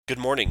Good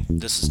morning.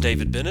 This is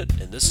David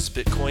Bennett, and this is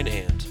Bitcoin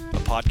And, a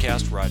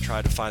podcast where I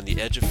try to find the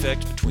edge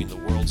effect between the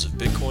worlds of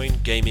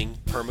Bitcoin, gaming,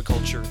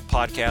 permaculture,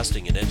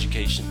 podcasting, and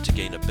education to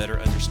gain a better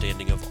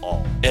understanding of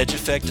all. Edge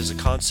effect is a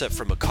concept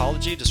from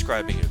ecology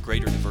describing a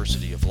greater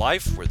diversity of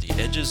life where the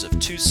edges of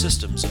two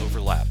systems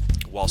overlap.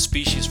 While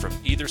species from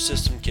either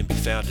system can be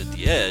found at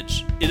the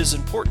edge, it is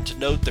important to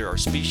note there are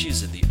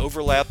species in the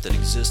overlap that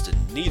exist in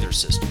neither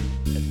system,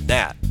 and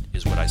that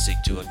is what I seek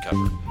to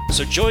uncover.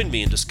 So join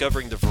me in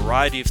discovering the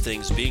variety of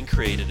things being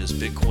created as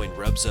Bitcoin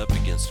rubs up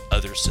against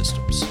other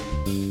systems.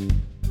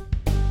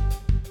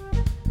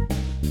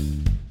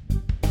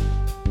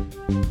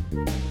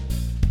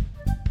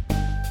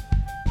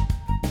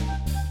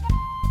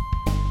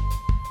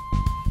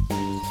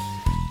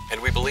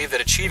 And we believe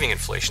that achieving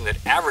inflation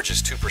that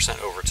averages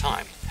 2% over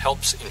time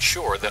helps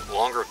ensure that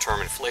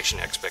longer-term inflation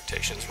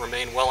expectations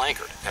remain well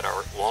anchored at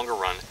our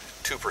longer-run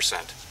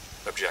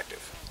 2%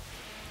 objective.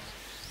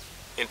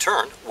 In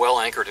turn,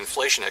 well-anchored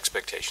inflation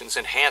expectations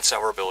enhance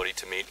our ability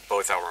to meet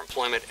both our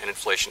employment and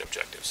inflation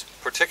objectives,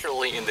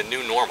 particularly in the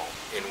new normal,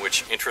 in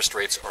which interest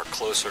rates are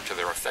closer to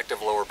their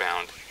effective lower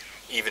bound,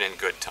 even in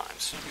good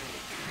times.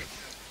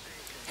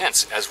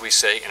 Hence, as we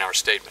say in our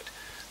statement,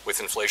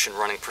 with inflation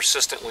running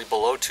persistently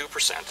below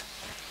 2%,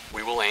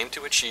 we will aim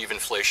to achieve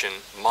inflation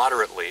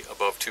moderately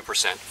above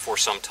 2% for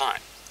some time,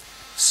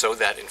 so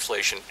that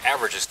inflation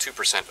averages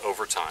 2%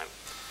 over time,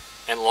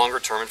 and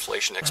longer-term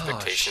inflation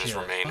expectations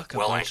remain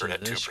well anchored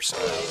at 2%.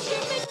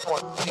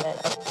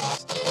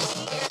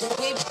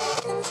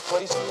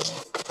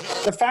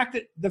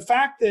 The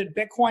fact that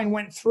Bitcoin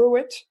went through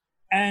it,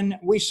 and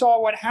we saw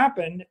what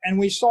happened, and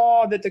we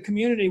saw that the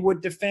community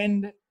would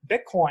defend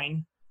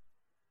Bitcoin,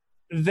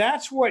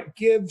 that's what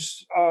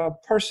gives a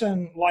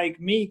person like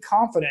me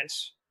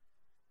confidence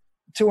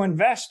to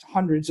invest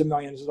hundreds of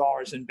millions of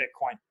dollars in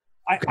Bitcoin.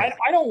 I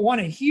don't want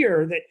to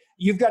hear that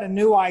you've got a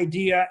new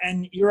idea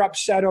and you're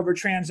upset over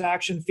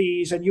transaction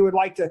fees and you would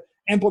like to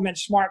implement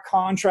smart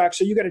contracts,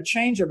 so you got to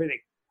change everything.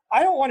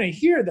 I don't want to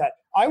hear that.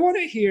 I want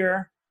to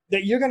hear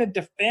that you're going to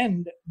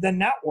defend the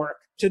network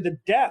to the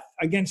death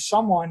against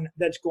someone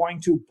that's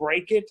going to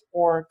break it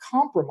or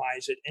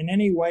compromise it in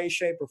any way,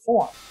 shape, or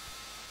form.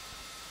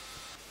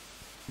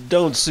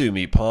 Don't sue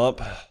me, Pomp.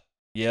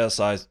 Yes,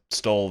 I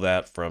stole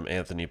that from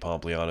Anthony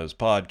Pompliano's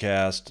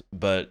podcast,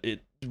 but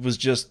it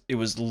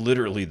was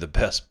literally the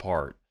best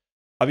part.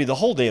 I mean, the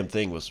whole damn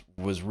thing was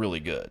really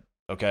good.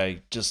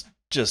 Okay, just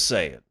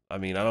say it. I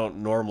mean, I don't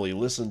normally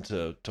listen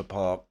to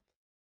Pomp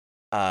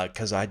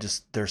because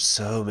there's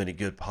so many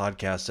good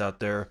podcasts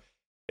out there,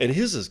 and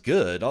his is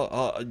good.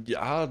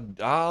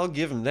 I'll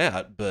give him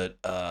that. But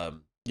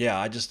yeah,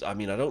 I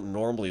don't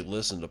normally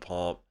listen to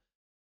Pomp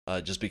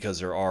just because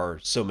there are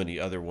so many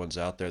other ones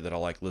out there that I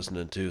like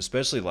listening to,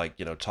 especially like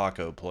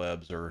Taco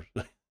Plebs or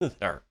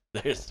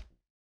there's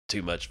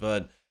too much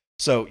fun.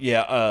 So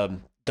yeah,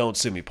 don't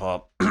sue me,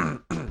 Pomp.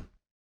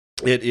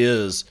 It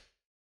is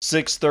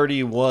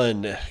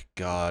 6:31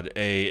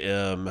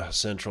 a.m.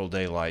 Central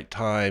Daylight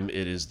Time.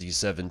 It is the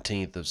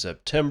 17th of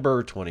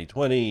September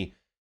 2020.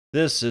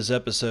 This is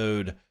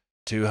episode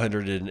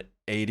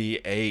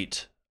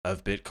 288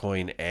 of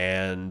Bitcoin,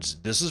 and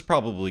this is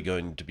probably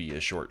going to be a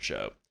short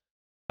show.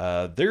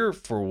 There,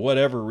 for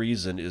whatever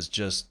reason, is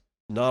just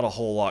not a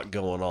whole lot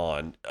going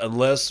on,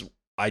 unless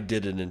I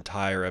did an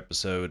entire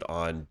episode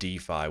on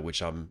DeFi,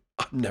 which I'm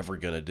never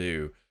going to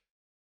do.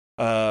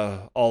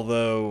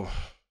 Although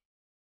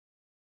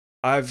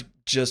I've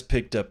just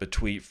picked up a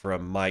tweet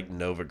from Mike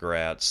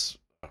Novogratz.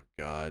 Oh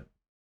God,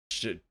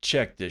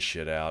 check this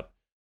shit out.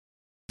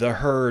 The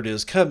herd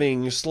is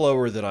coming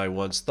slower than I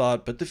once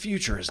thought, but the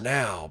future is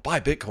now. Buy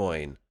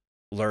Bitcoin.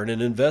 Learn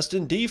and invest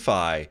in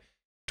DeFi.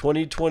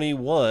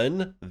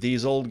 2021,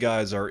 these old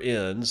guys are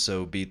in,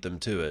 so beat them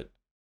to it.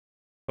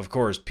 Of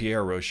course,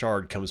 Pierre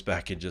Rochard comes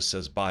back and just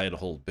says, buy and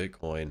hold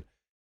Bitcoin.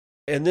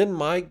 And then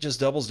Mike just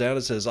doubles down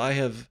and says, I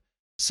have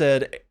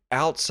said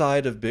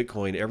outside of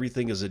Bitcoin,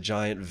 everything is a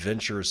giant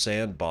venture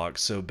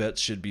sandbox, so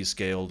bets should be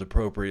scaled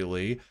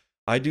appropriately.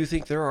 I do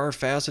think there are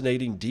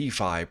fascinating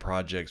DeFi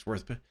projects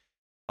worth...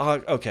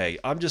 okay,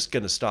 I'm just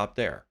going to stop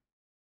there.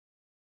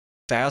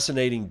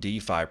 Fascinating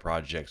DeFi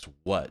projects.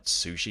 What?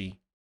 Sushi?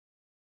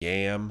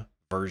 Yam?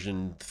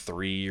 Version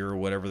 3 or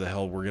whatever the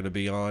hell we're going to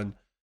be on?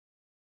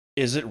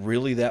 Is it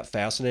really that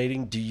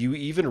fascinating? Do you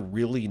even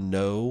really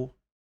know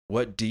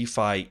what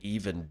DeFi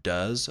even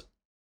does?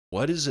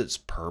 What is its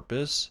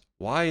purpose?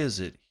 Why is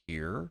it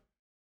here?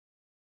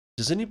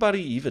 Does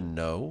anybody even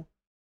know?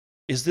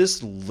 Is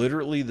this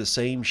literally the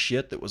same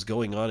shit that was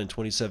going on in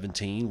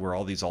 2017 where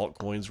all these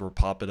altcoins were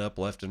popping up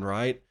left and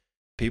right?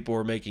 People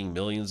were making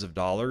millions of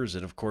dollars,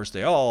 and of course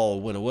they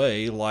all went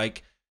away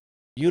like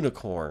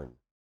Unicorn.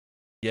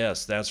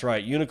 Yes, that's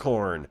right,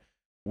 Unicorn,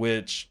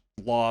 which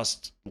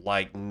lost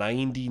like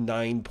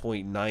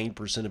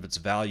 99.9% of its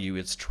value.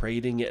 It's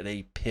trading at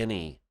a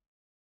penny.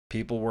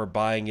 People were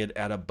buying it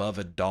at above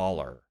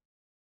 $1.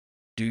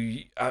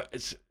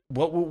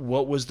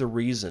 What was the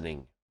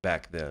reasoning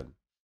back then?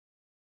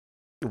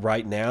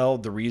 Right now,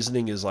 the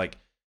reasoning is like,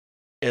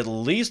 at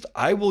least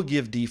I will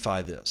give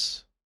DeFi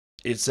this.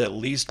 it's at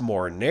least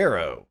more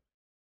narrow.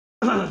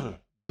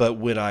 But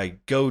when I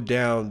go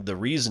down the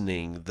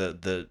reasoning,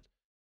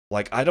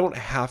 like, I don't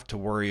have to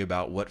worry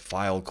about what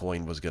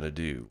Filecoin was going to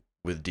do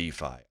with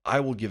DeFi. I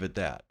will give it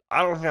that.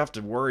 I don't have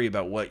to worry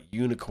about what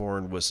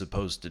Unicorn was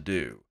supposed to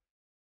do.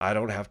 I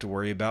don't have to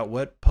worry about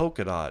what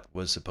Polkadot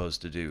was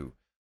supposed to do.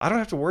 I don't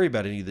have to worry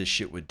about any of this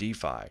shit with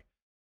DeFi.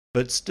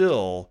 But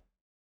still,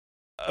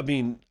 I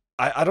mean,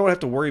 I don't have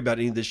to worry about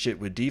any of this shit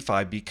with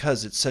DeFi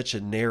because it's such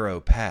a narrow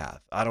path.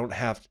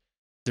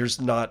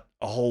 There's not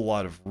a whole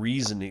lot of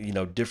reasoning,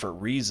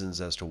 different reasons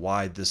as to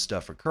why this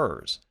stuff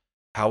occurs.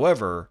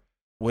 However,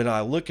 when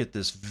I look at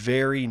this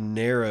very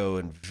narrow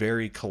and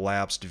very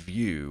collapsed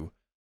view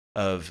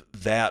of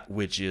that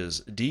which is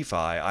DeFi,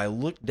 I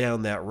look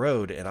down that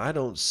road and I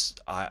don't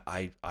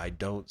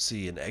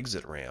see an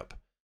exit ramp.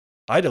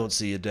 I don't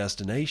see a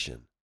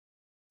destination.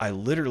 I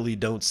literally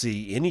don't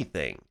see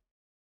anything.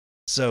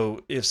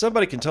 So if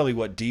somebody can tell me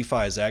what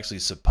DeFi is actually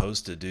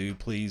supposed to do,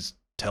 please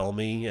tell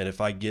me. And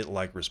if I get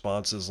like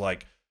responses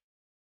like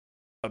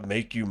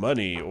make you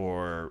money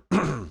or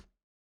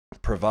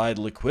provide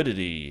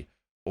liquidity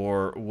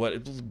or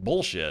what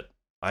bullshit,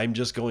 I'm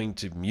just going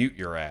to mute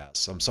your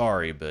ass. I'm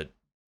sorry, but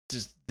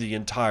just the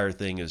entire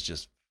thing is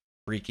just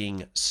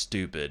freaking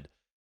stupid.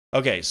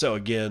 Okay, so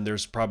again,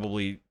 it's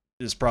probably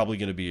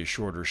going to be a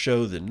shorter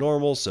show than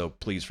normal, so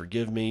please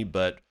forgive me,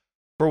 but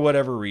for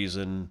whatever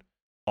reason,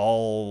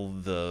 all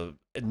the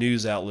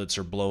news outlets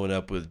are blowing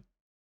up with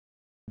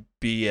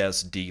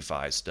BS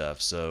DeFi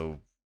stuff. So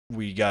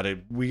we got to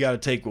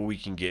take what we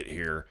can get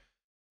here.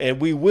 And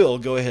we will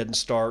go ahead and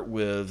start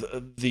with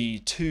the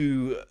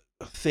two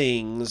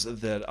things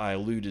that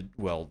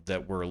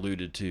that were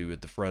alluded to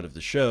at the front of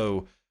the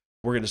show.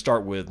 We're going to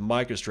start with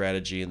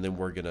MicroStrategy, and then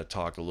we're going to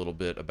talk a little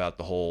bit about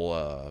the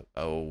whole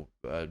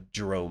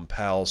Jerome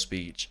Powell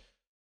speech.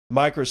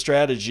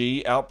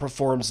 MicroStrategy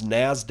outperforms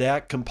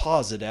NASDAQ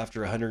Composite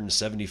after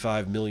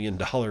 $175 million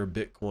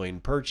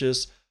Bitcoin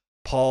purchase.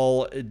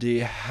 Paul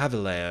de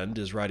Havilland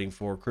is writing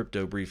for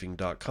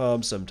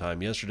CryptoBriefing.com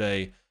sometime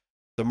yesterday.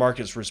 The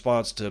market's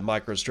response to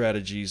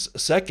MicroStrategy's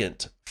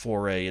second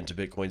foray into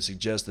Bitcoin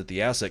suggests that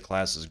the asset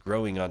class is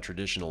growing on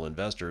traditional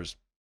investors.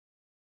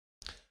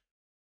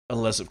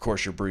 Unless, of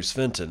course, you're Bruce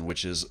Fenton,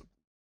 which is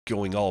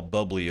going all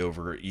bubbly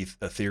over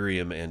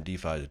Ethereum and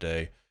DeFi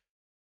today.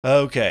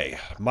 Okay,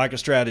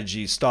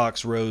 MicroStrategy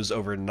stocks rose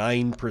over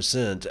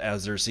 9%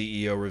 as their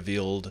CEO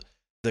revealed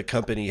the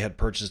company had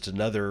purchased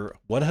another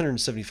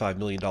 $175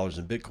 million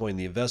in Bitcoin.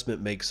 The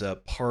investment makes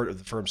up part of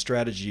the firm's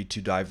strategy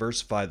to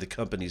diversify the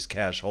company's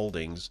cash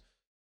holdings.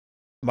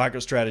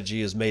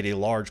 MicroStrategy has made a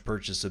large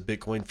purchase of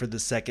Bitcoin for the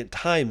second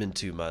time in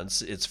 2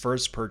 months. Its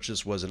first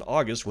purchase was in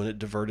August when it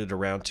diverted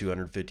around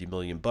 $250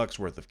 million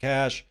worth of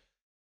cash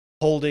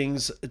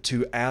holdings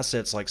to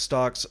assets like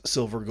stocks,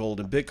 silver, gold,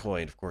 and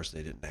Bitcoin. Of course,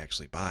 they didn't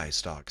actually buy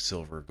stock,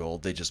 silver,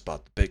 gold. They just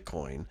bought the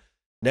Bitcoin.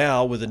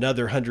 Now, with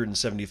another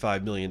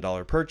 $175 million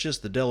purchase,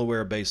 the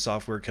Delaware-based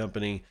software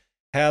company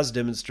has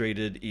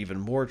demonstrated even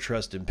more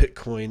trust in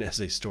Bitcoin as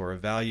a store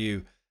of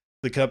value.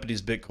 The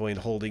company's Bitcoin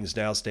holdings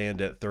now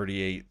stand at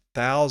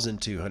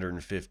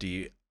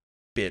 38,250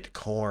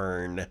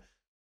 Bitcoin.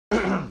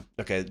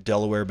 Okay,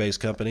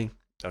 Delaware-based company.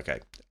 Okay,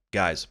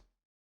 guys,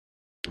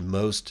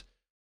 most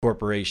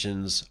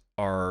corporations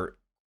are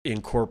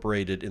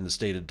incorporated in the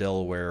state of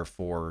Delaware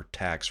for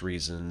tax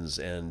reasons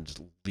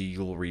and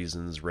legal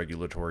reasons,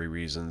 regulatory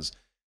reasons.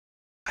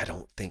 I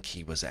don't think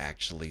he was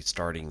actually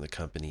starting the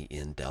company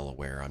in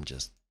Delaware. I'm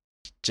just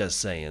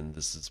saying,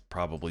 this is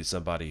probably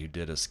somebody who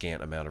did a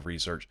scant amount of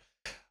research.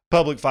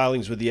 Public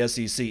filings with the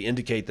SEC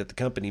indicate that the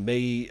company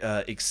may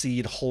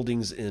exceed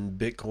holdings in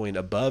Bitcoin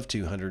above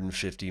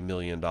 $250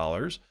 million.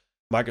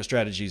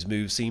 MicroStrategy's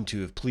move seemed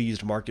to have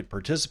pleased market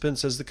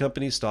participants as the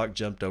company's stock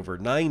jumped over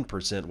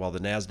 9%, while the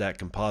NASDAQ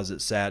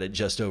Composite sat at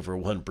just over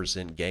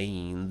 1%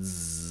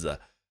 gains.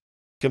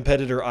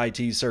 Competitor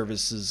IT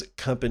services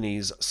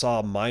companies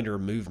saw minor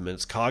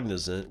movements.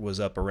 Cognizant was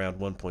up around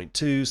 1.2%,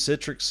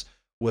 Citrix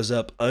was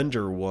up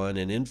under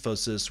 1%, and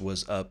Infosys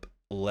was up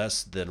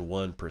less than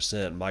 1%.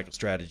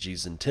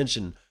 MicroStrategy's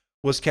intention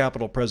was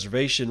capital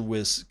preservation,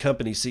 with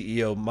company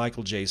CEO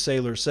Michael J.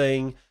 Saylor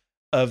saying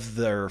of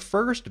their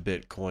first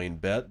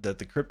Bitcoin bet that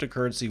the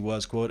cryptocurrency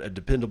was, quote, a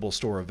dependable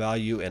store of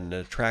value and an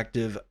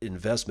attractive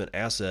investment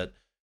asset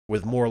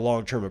with more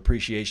long-term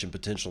appreciation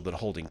potential than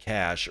holding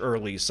cash.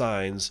 Early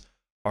signs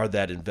are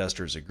that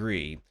investors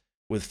agree.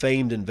 With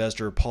famed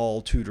investor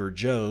Paul Tudor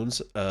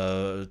Jones,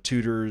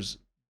 Tudor's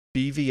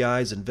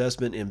BVI's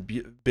investment in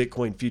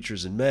Bitcoin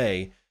futures in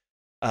May,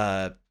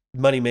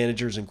 money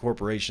managers and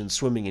corporations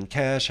swimming in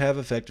cash have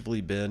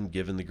effectively been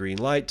given the green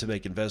light to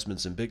make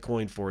investments in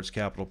Bitcoin for its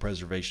capital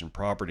preservation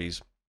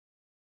properties.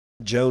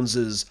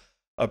 Jones's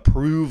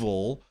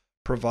approval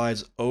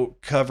provides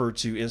cover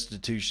to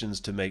institutions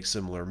to make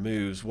similar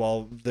moves.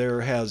 While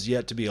there has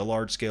yet to be a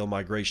large-scale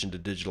migration to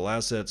digital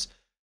assets,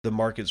 the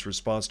market's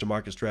response to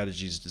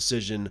MicroStrategy's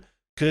decision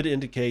could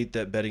indicate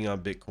that betting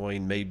on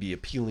Bitcoin may be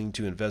appealing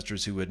to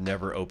investors who would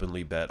never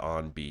openly bet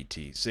on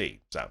BTC.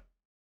 So,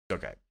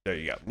 okay, there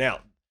you go. Now,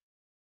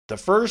 The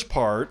first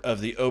part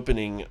of the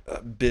opening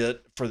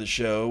bit for the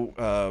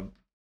show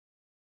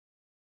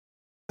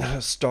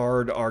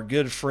starred our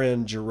good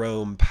friend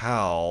Jerome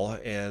Powell,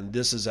 and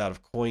this is out of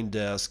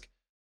CoinDesk.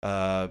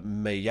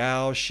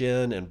 Mayao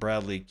Shin and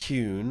Bradley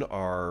Kuhn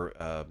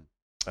are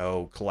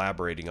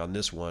collaborating on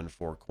this one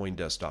for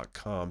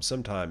CoinDesk.com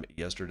sometime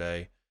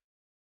yesterday.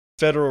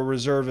 Federal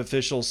Reserve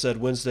officials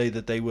said Wednesday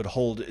that they would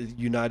hold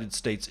United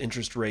States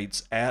interest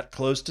rates at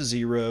close to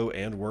zero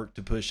and work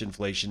to push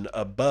inflation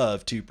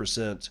above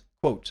 2%,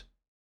 quote,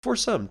 for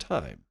some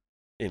time,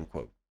 end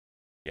quote.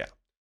 Yeah.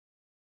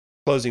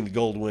 Closing the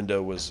gold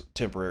window was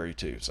temporary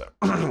too, so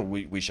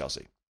we shall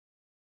see.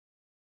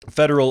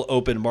 Federal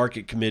Open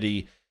Market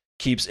Committee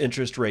keeps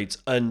interest rates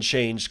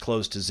unchanged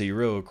close to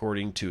zero,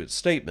 according to its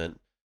statement.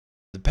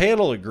 The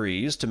panel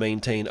agrees to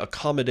maintain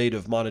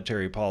accommodative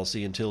monetary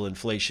policy until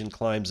inflation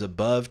climbs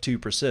above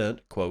 2%,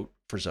 quote,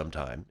 for some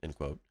time, end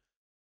quote.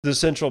 The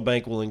central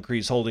bank will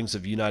increase holdings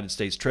of United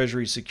States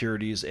Treasury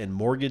securities and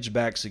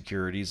mortgage-backed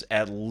securities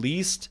at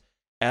least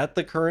at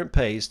the current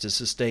pace to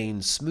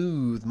sustain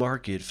smooth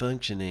market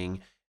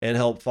functioning and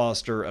help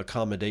foster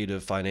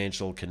accommodative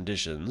financial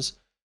conditions.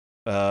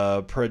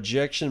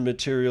 Projection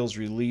materials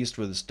released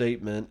with a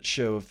statement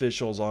show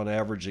officials on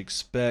average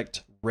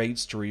expect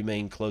rates to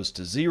remain close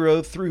to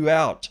zero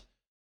throughout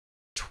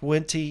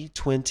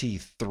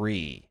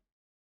 2023.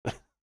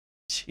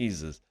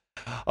 Jesus.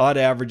 On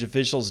average,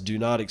 officials do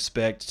not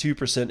expect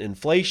 2%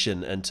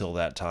 inflation until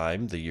that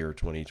time, the year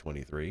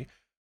 2023.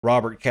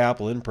 Robert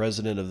Kaplan,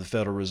 president of the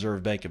Federal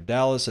Reserve Bank of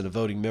Dallas and a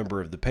voting member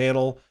of the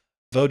panel,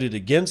 voted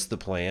against the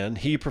plan.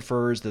 He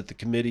prefers that the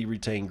committee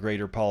retain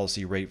greater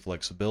policy rate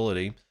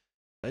flexibility.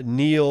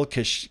 Neil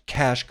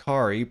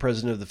Kashkari,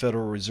 president of the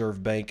Federal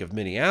Reserve Bank of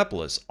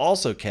Minneapolis,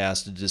 also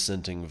cast a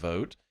dissenting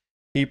vote.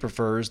 He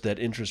prefers that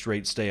interest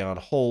rates stay on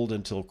hold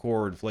until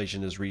core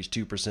inflation has reached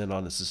 2%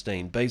 on a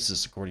sustained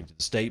basis, according to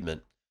the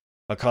statement.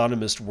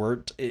 Economists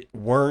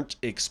weren't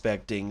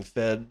expecting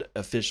Fed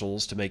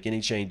officials to make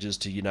any changes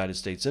to United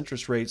States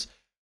interest rates,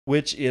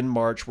 which in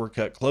March were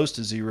cut close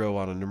to zero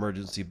on an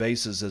emergency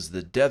basis as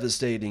the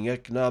devastating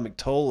economic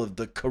toll of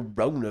the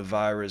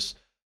coronavirus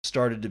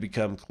started to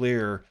become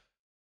clear.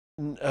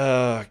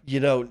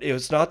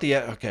 It's not the...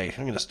 Okay,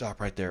 I'm going to stop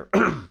right there.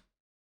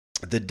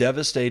 The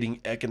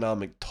devastating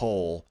economic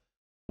toll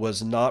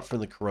was not from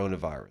the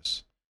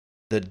coronavirus.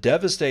 The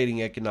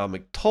devastating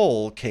economic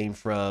toll came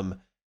from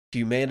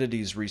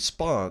humanity's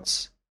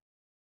response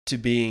to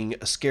being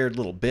a scared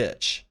little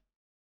bitch.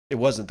 It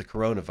wasn't the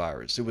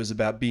coronavirus. It was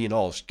about being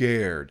all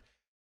scared.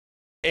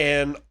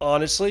 And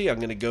honestly, I'm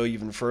going to go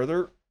even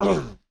further.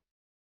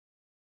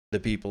 The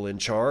people in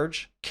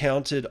charge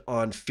counted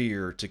on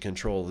fear to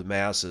control the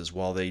masses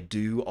while they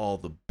do all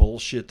the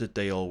bullshit that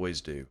they always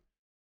do.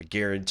 I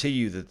guarantee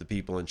you that the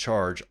people in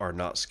charge are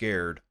not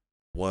scared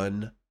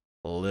one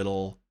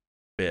little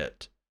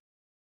bit.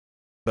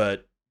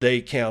 But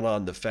they count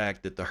on the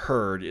fact that the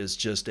herd is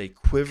just a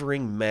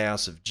quivering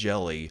mass of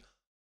jelly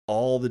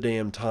all the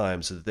damn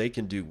time so that they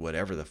can do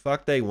whatever the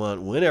fuck they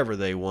want, whenever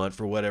they want,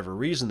 for whatever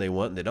reason they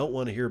want, and they don't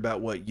want to hear about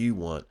what you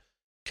want.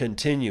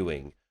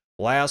 Continuing.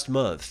 Last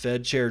month,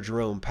 Fed Chair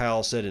Jerome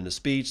Powell said in a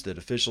speech that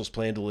officials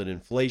plan to let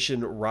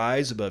inflation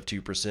rise above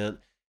 2%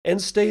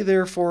 and stay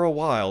there for a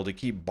while to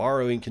keep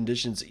borrowing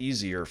conditions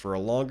easier for a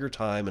longer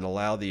time and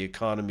allow the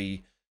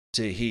economy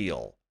to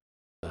heal.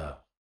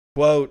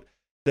 Quote,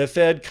 the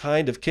Fed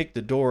kind of kicked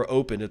the door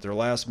open at their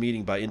last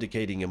meeting by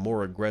indicating a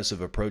more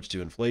aggressive approach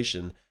to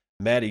inflation.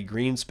 Matty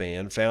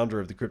Greenspan, founder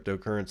of the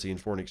cryptocurrency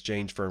and foreign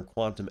exchange firm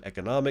Quantum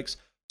Economics,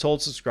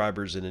 told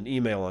subscribers in an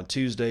email on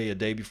Tuesday, a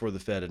day before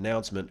the Fed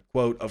announcement,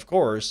 quote, of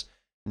course,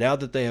 now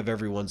that they have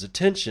everyone's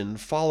attention,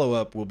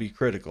 follow-up will be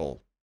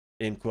critical,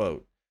 end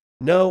quote.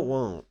 No, it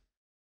won't.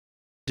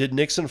 Did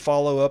Nixon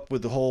follow up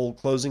with the whole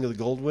closing of the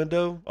gold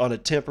window on a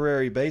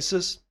temporary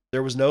basis?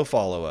 There was no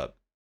follow-up.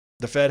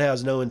 The Fed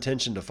has no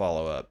intention to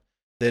follow up.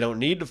 They don't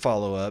need to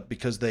follow up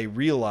because they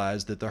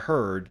realize that the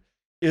herd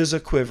is a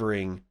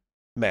quivering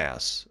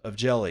mass of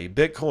jelly.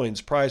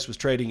 Bitcoin's price was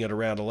trading at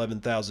around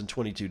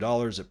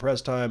 $11,022 at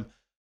press time,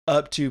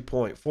 up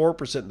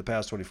 2.4% in the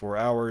past 24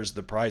 hours.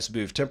 The price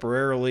moved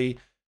temporarily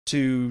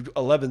to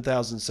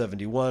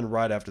 $11,071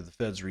 right after the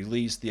Fed's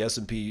release. The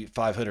S&P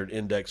 500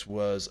 index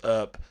was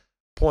up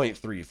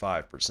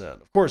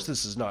 0.35%. Of course,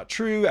 this is not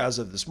true as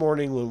of this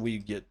morning when we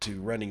get to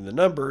running the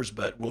numbers,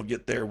 but we'll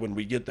get there when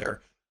we get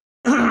there.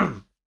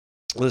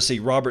 Let's see.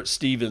 Robert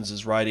Stevens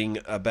is writing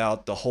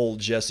about the whole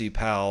Jesse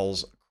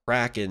Powell's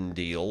Kraken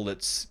deal.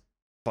 Let's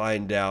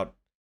find out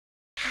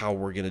how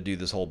we're going to do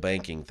this whole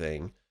banking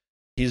thing.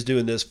 He's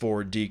doing this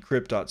for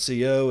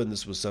Decrypt.co, and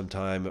this was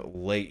sometime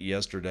late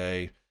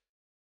yesterday.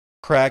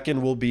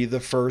 Kraken will be the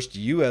first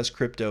U.S.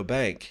 crypto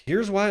bank.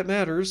 Here's why it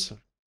matters.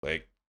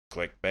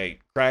 Clickbait.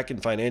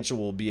 Kraken Financial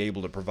will be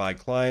able to provide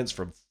clients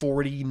from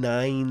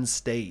 49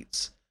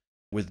 states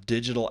with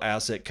digital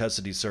asset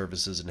custody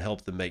services and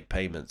help them make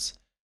payments.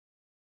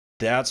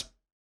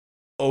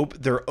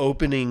 They're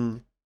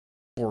opening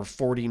for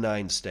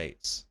 49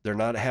 states. They're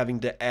not having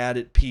to add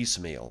it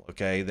piecemeal,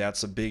 okay?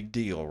 That's a big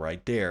deal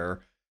right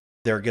there.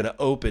 they're going to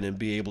open and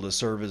be able to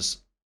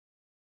service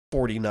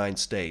 49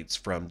 states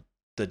from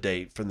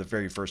the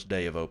very first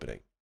day of opening.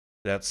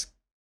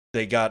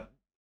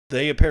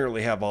 They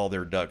apparently have all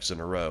their ducks in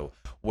a row.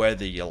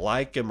 Whether you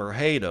like them or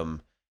hate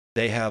them,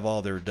 they have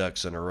all their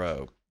ducks in a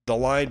row. The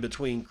line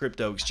between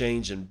crypto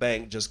exchange and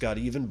bank just got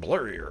even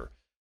blurrier.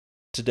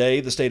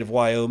 Today, the state of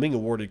Wyoming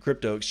awarded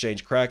crypto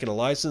exchange Kraken a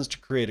license to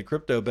create a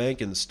crypto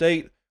bank in the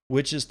state,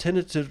 which is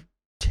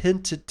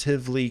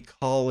tentatively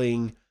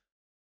calling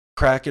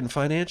Kraken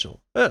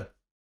Financial.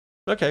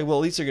 Okay, well,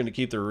 at least they're going to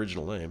keep their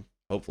original name,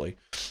 hopefully.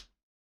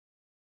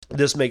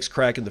 This makes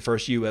Kraken the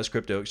first U.S.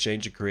 crypto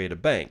exchange to create a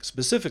bank,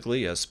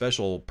 specifically a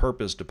special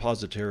purpose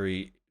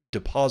depository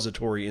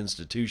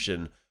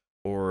institution,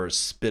 or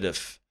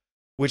SPIDIF,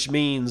 which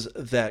means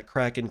that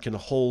Kraken can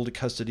hold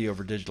custody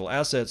over digital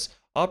assets,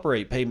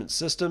 operate payment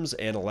systems,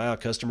 and allow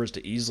customers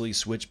to easily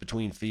switch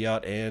between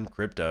fiat and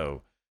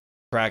crypto.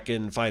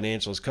 Kraken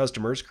Financial's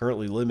customers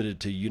currently limited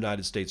to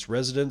United States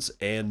residents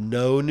and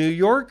no New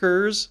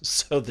Yorkers.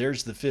 So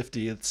there's the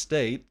 50th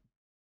state.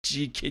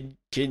 Gee,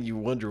 can you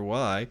wonder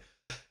why?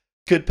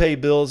 Could pay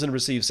bills and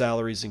receive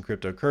salaries in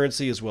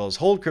cryptocurrency, as well as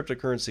hold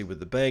cryptocurrency with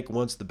the bank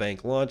once the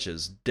bank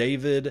launches.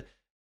 David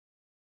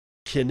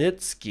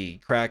Kinitsky,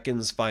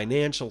 Kraken's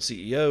financial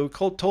CEO,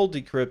 told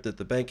Decrypt that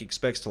the bank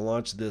expects to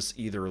launch this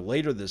either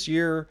later this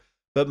year,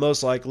 but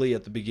most likely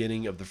at the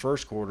beginning of the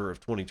first quarter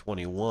of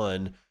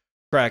 2021.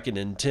 Kraken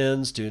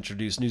intends to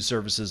introduce new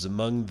services,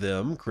 among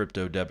them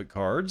crypto debit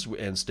cards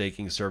and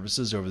staking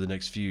services, over the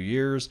next few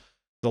years.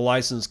 The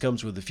license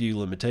comes with a few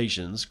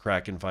limitations.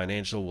 Kraken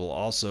Financial will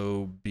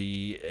also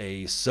be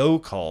a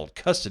so-called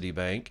custody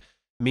bank,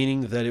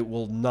 meaning that it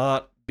will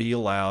not be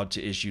allowed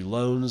to issue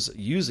loans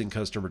using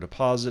customer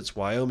deposits.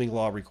 Wyoming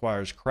law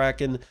requires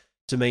Kraken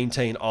to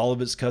maintain all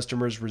of its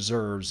customers'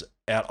 reserves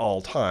at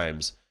all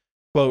times.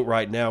 Quote,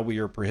 right now we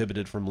are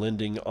prohibited from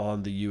lending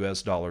on the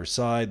U.S. dollar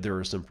side. There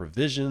are some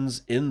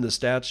provisions in the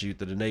statute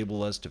that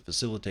enable us to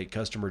facilitate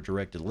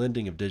customer-directed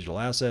lending of digital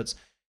assets,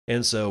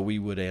 and so we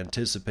would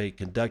anticipate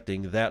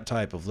conducting that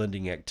type of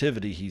lending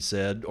activity, he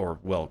said, or,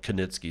 well,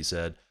 Kinitsky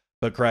said,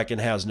 but Kraken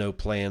has no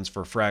plans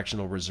for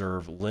fractional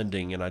reserve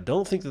lending, and I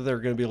don't think that they're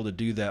going to be able to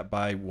do that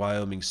by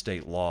Wyoming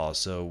state law,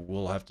 so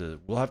we'll have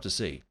to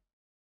see.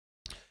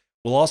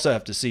 We'll also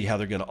have to see how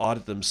they're going to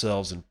audit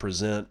themselves and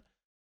present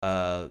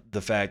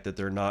the fact that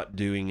they're not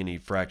doing any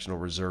fractional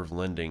reserve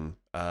lending.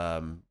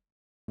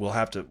 We'll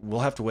have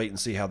to wait and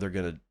see how they're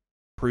going to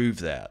prove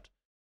that.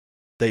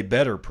 They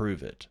better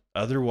prove it.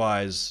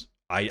 Otherwise,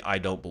 I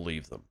don't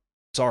believe them.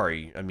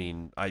 Sorry. I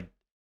mean,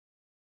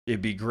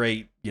 it'd be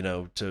great,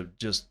 to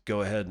just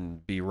go ahead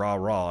and be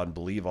rah and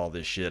believe all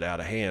this shit out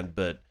of hand,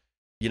 but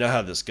you know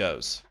how this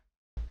goes.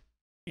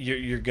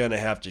 You're going to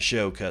have to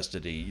show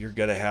custody. You're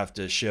going to have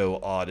to show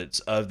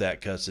audits of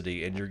that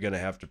custody, and you're going to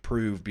have to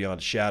prove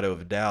beyond a shadow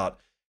of a doubt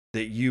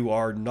that you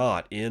are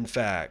not, in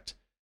fact,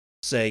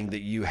 saying that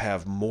you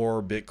have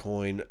more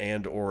Bitcoin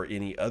and or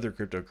any other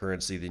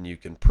cryptocurrency than you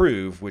can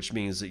prove, which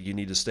means that you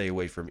need to stay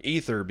away from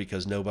Ether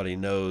because nobody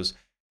knows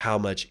how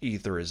much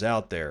Ether is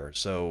out there.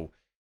 So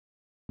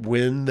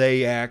when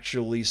they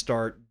actually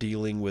start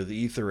dealing with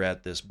Ether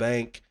at this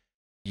bank,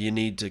 you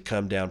need to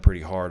come down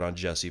pretty hard on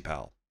Jesse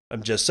Powell.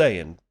 I'm just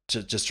saying,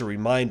 just to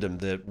remind them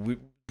that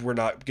we're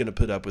not going to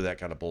put up with that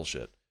kind of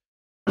bullshit.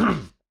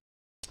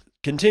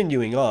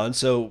 Continuing on,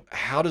 so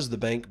how does the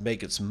bank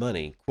make its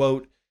money?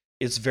 Quote,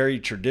 it's very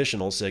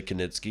traditional, said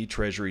Kinitsky.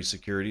 Treasury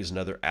securities and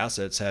other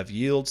assets have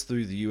yields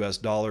through the U.S.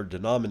 dollar.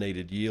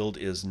 Denominated yield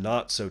is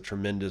not so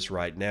tremendous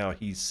right now,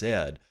 he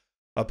said.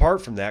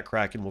 Apart from that,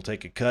 Kraken will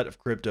take a cut of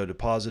crypto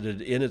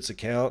deposited in its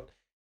account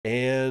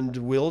and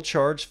will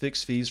charge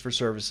fixed fees for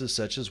services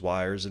such as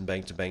wires and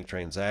bank-to-bank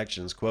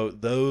transactions.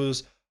 Quote,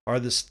 those are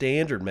the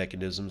standard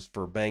mechanisms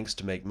for banks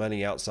to make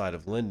money outside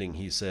of lending,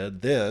 he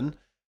said. Then,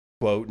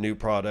 quote, new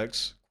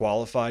products,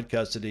 qualified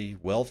custody,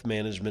 wealth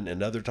management,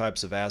 and other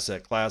types of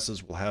asset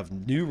classes will have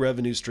new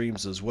revenue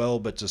streams as well,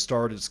 but to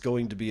start, it's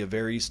going to be a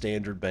very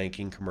standard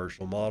banking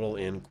commercial model,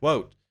 end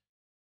quote.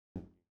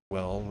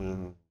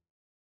 Well,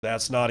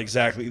 that's not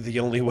exactly the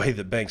only way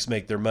that banks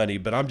make their money,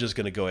 but I'm just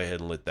going to go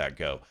ahead and let that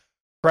go.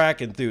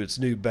 Kraken, through its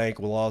new bank,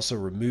 will also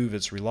remove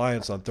its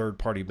reliance on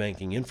third-party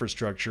banking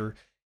infrastructure.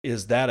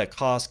 Is that a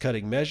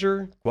cost-cutting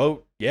measure?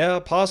 Quote, yeah,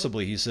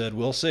 possibly, he said.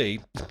 We'll see.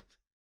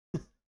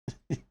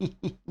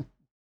 The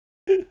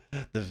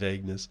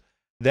vagueness.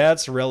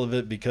 That's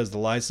relevant because the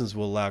license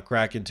will allow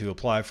Kraken to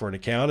apply for an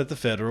account at the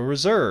Federal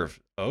Reserve.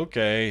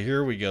 Okay,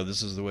 here we go.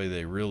 This is the way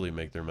they really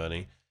make their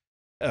money.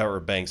 Or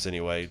banks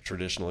anyway,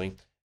 traditionally.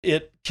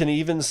 It can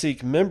even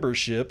seek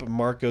membership.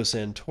 Marco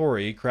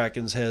Santori,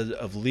 Kraken's head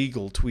of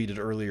legal, tweeted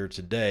earlier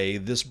today.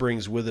 This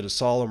brings with it a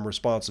solemn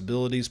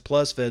responsibilities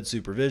plus Fed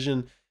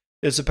supervision.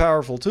 It's a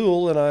powerful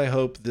tool, and I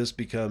hope this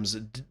becomes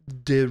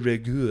de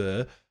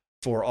rigueur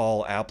for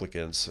all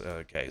applicants.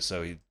 Okay,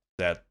 so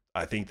that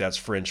I think that's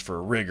French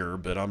for rigor,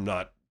 but I'm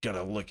not going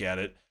to look at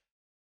it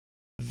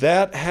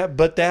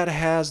But that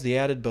has the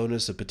added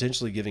bonus of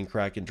potentially giving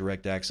Kraken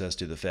direct access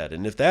to the Fed.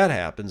 And if that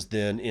happens,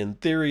 then in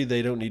theory,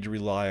 they don't need to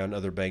rely on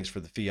other banks for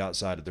the fiat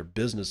side of their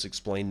business,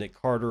 explained Nick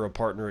Carter, a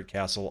partner at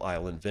Castle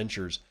Island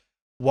Ventures.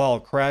 While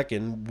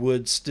Kraken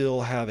would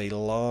still have a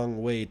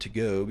long way to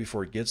go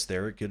before it gets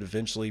there, it could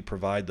eventually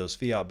provide those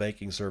fiat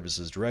banking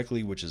services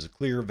directly, which is a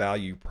clear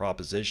value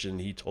proposition,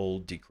 he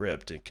told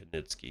Decrypt and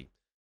Knitsky.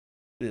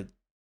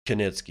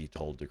 Knitsky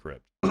told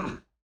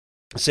Decrypt.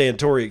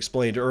 Santori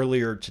explained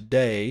earlier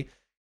today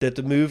that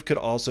the move could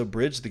also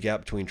bridge the gap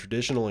between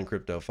traditional and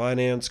crypto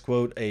finance.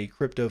 Quote, a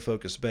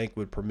crypto-focused bank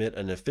would permit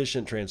an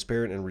efficient,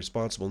 transparent, and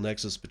responsible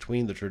nexus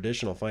between the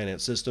traditional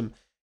finance system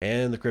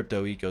and the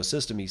crypto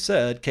ecosystem, he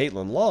said.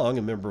 Caitlin Long,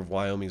 a member of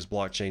Wyoming's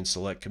Blockchain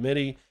Select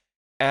Committee,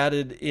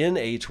 added in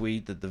a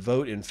tweet that the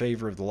vote in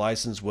favor of the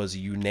license was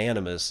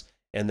unanimous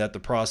and that the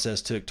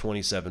process took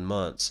 27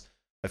 months.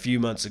 A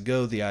few months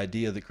ago, the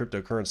idea that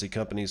cryptocurrency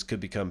companies could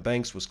become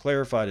banks was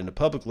clarified in a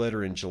public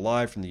letter in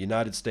July from the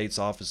United States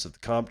Office of the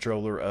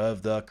Comptroller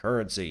of the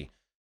Currency,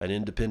 an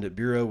independent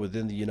bureau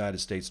within the United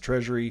States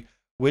Treasury,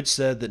 which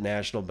said that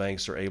national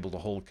banks are able to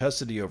hold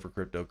custody over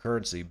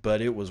cryptocurrency.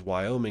 But it was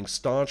Wyoming's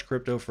staunch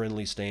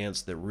crypto-friendly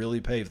stance that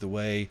really paved the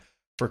way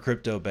for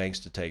crypto banks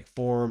to take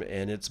form,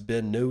 and it's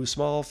been no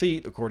small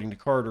feat, according to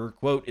Carter.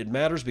 Quote, it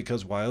matters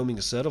because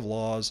Wyoming's set of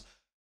laws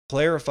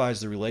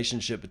clarifies the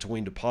relationship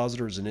between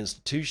depositors and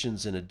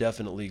institutions in a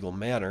definite legal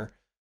manner,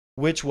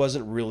 which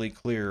wasn't really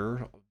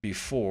clear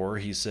before,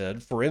 he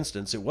said. For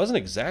instance, it wasn't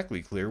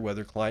exactly clear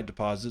whether client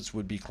deposits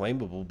would be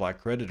claimable by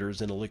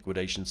creditors in a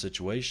liquidation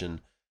situation.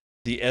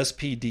 The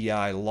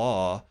SPDI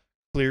law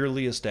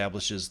clearly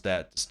establishes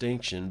that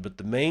distinction, but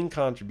the main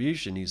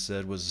contribution, he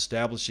said, was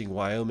establishing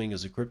Wyoming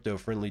as a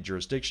crypto-friendly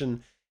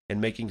jurisdiction and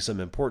making some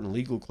important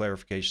legal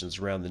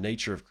clarifications around the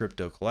nature of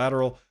crypto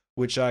collateral,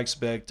 which I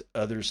expect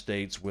other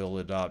states will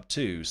adopt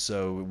too.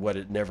 So what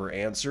it never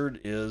answered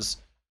is,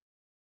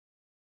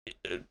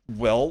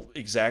 well,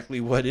 exactly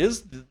what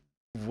is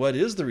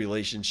the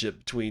relationship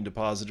between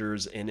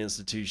depositors and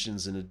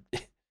institutions in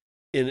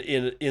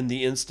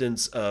the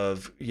instance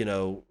of, you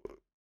know,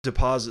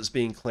 deposits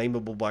being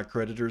claimable by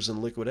creditors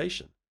in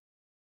liquidation.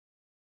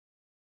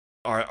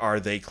 Are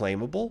they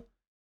claimable?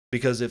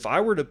 Because if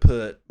I were to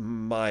put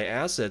my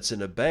assets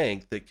in a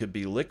bank that could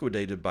be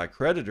liquidated by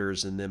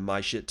creditors and then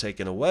my shit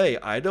taken away,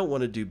 I don't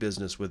want to do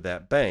business with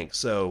that bank.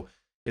 So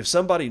if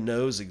somebody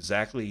knows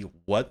exactly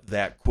what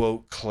that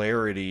quote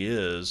clarity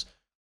is,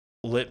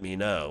 let me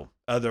know.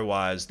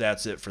 Otherwise,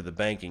 that's it for the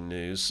banking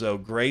news. So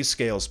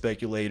Grayscale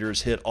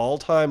speculators hit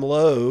all-time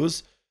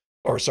lows,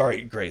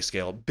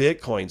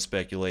 Bitcoin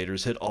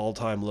speculators hit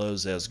all-time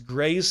lows as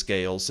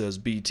Grayscale says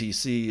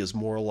BTC is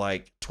more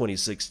like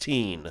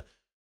 2016.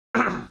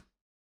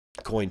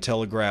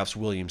 Cointelegraph's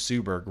William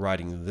Suberg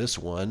writing this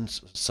one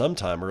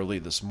sometime early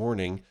this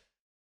morning.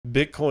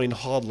 Bitcoin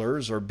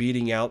hodlers are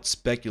beating out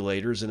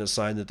speculators in a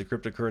sign that the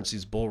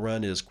cryptocurrency's bull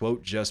run is,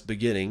 quote, just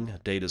beginning,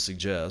 data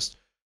suggests.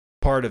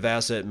 Part of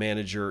asset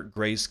manager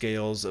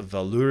Grayscale's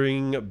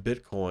Valuing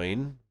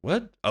Bitcoin.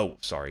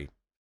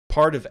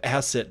 Part of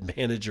asset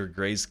manager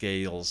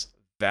Grayscale's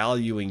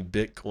Valuing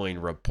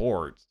Bitcoin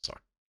report.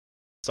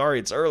 Sorry,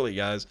 it's early,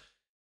 guys.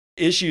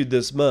 Issued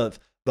this month.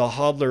 The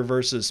hodler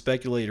versus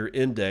speculator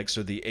index,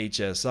 or the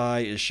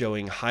HSI, is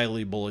showing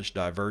highly bullish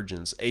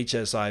divergence.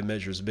 HSI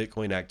measures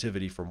Bitcoin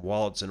activity from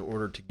wallets in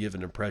order to give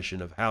an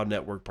impression of how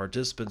network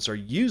participants are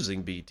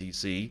using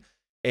BTC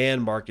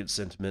and market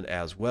sentiment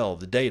as well.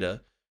 The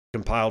data,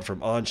 compiled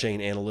from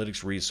on-chain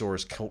analytics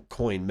resource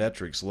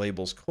Coinmetrics,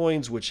 labels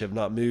coins which have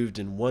not moved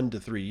in 1 to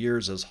 3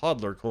 years as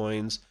hodler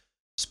coins.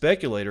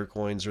 Speculator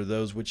coins are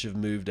those which have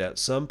moved at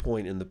some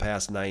point in the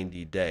past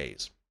 90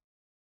 days.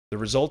 The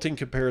resulting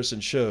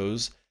comparison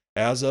shows,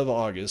 as of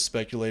August,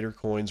 speculator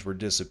coins were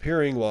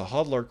disappearing while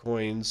hodler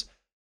coins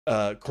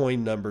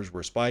coin numbers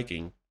were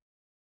spiking.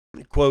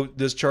 Quote,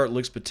 this chart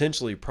looks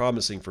potentially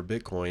promising for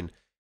Bitcoin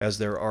as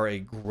there are a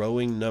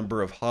growing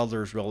number of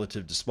hodlers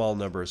relative to small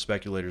number of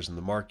speculators in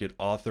the market.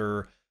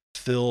 Author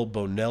Phil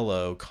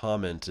Bonello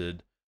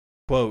commented,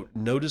 quote,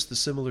 notice the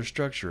similar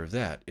structure of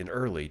that in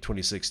early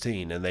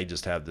 2016. And they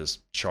just have this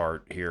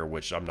chart here,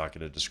 which I'm not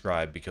going to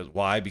describe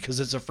because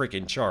it's a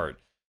freaking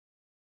chart.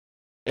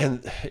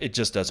 And it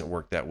just doesn't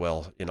work that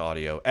well in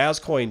audio. As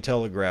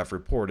Cointelegraph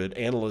reported,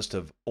 analysts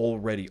have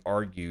already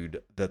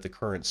argued that the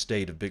current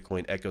state of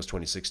Bitcoin echoes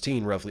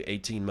 2016, roughly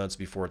 18 months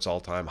before its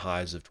all-time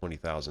highs of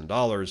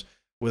 $20,000.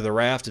 With a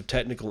raft of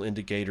technical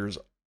indicators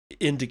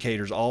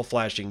all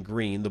flashing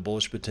green, the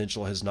bullish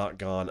potential has not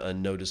gone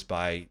unnoticed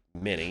by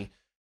many.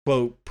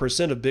 Quote,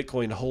 percent of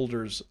Bitcoin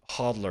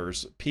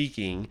hodlers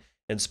peaking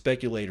and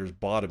speculators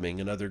bottoming,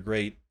 another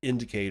great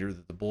indicator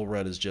that the bull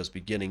run is just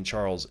beginning.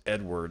 Charles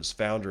Edwards,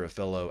 founder of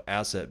fellow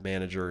asset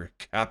manager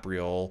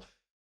Capriole,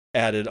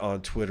 added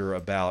on Twitter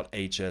about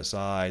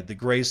HSI. The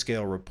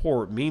Grayscale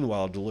report,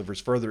 meanwhile, delivers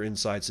further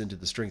insights into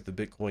the strength of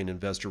Bitcoin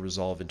investor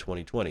resolve in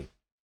 2020.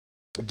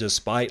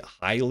 Despite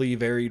highly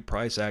varied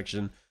price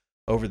action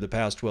over the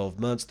past 12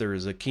 months, there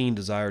is a keen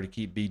desire to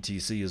keep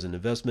BTC as an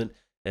investment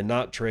and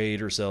not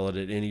trade or sell it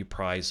at any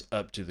price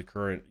up to the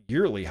current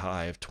yearly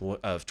high of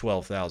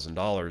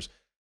 $12,000.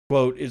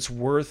 Quote, it's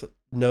worth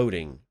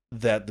noting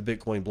that the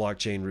Bitcoin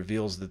blockchain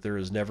reveals that there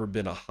has never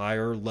been a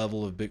higher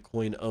level of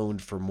Bitcoin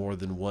owned for more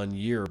than 1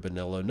 year,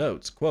 Bonello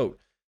notes. Quote,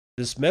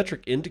 this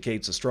metric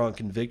indicates a strong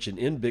conviction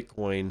in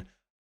Bitcoin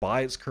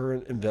by its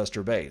current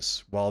investor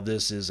base. While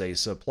this is a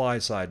supply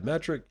side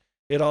metric,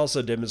 it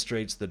also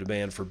demonstrates the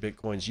demand for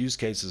Bitcoin's use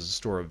case as a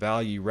store of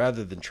value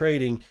rather than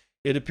trading.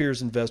 It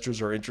appears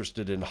investors are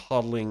interested in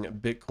hodling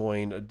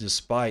Bitcoin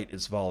despite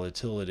its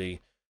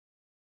volatility.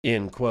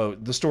 End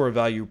quote. The store of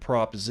value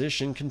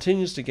proposition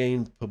continues to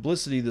gain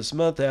publicity this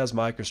month as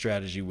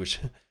MicroStrategy,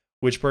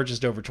 which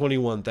purchased over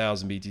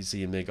 21,000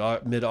 BTC in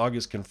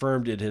mid-August,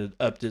 confirmed it had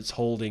upped its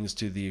holdings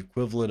to the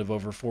equivalent of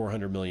over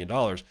 $400 million.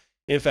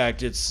 In fact,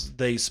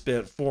 they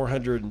spent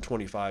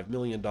 $425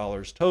 million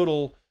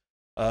total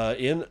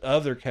in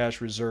other cash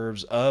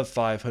reserves of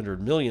 $500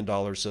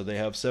 million, so they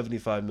have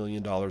 $75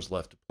 million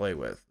left to play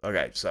with.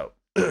 Okay, so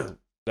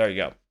there you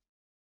go.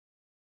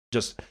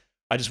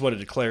 I just wanted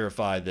to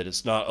clarify that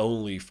it's not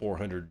only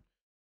 $400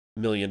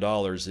 million,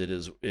 it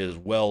is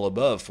well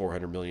above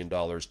 $400 million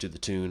to the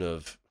tune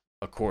of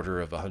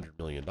 $250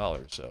 million.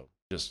 So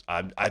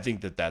I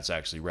think that's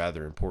actually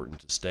rather important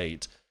to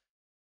state.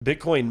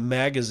 Bitcoin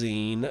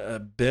Magazine,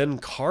 Ben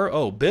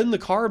the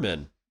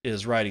Carman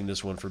is writing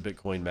this one for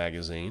Bitcoin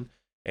Magazine,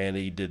 and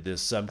he did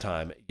this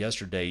sometime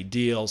yesterday.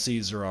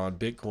 DLCs are on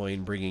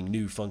Bitcoin, bringing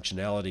new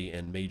functionality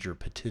and major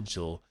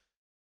potential.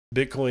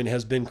 Bitcoin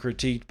has been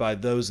critiqued by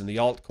those in the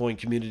altcoin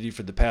community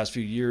for the past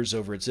few years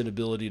over its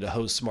inability to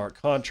host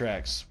smart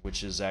contracts,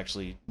 which has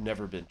actually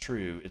never been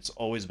true. It's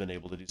always been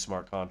able to do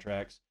smart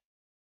contracts.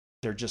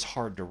 They're just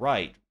hard to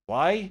write.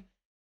 Why?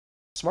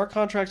 Smart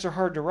contracts are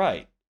hard to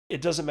write.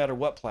 It doesn't matter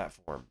what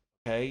platform,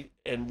 okay?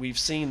 And we've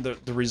seen the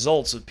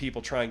results of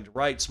people trying to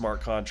write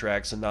smart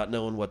contracts and not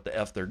knowing what the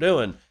F they're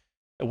doing.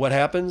 And what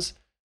happens?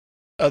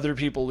 Other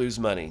people lose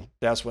money.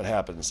 That's what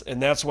happens.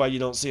 And that's why you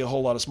don't see a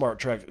whole lot of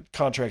smart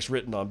contracts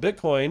written on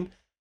Bitcoin,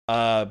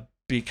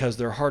 because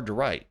they're hard to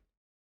write.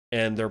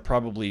 And they're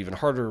probably even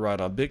harder to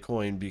write on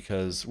Bitcoin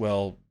because,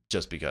 well,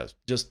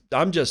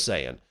 I'm just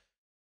saying.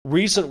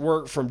 Recent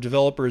work from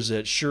developers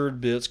at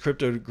SuredBits,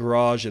 Crypto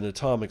Garage, and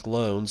Atomic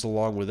Loans,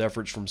 along with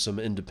efforts from some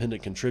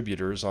independent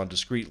contributors on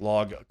discrete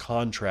log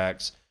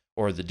contracts,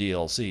 or the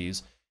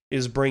DLCs,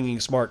 is bringing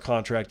smart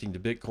contracting to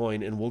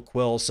Bitcoin and will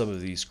quell some of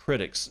these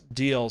critics.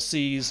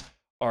 DLCs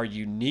are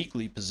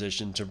uniquely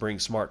positioned to bring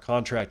smart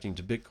contracting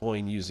to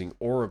Bitcoin using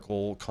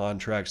Oracle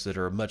contracts that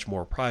are much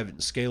more private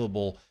and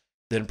scalable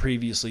than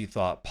previously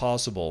thought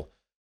possible.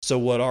 So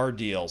what are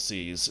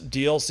DLCs?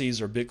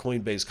 DLCs are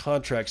Bitcoin-based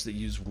contracts that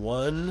use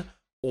one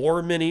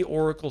or many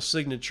Oracle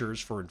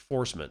signatures for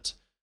enforcement.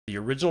 The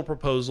original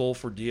proposal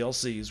for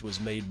DLCs was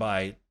made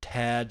by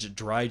Taj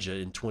Dryja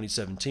in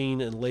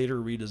 2017 and later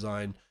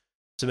redesigned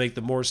to make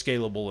them more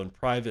scalable and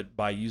private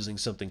by using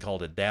something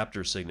called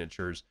adapter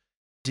signatures.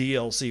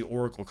 DLC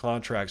Oracle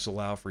contracts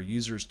allow for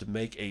users to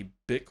make a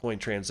Bitcoin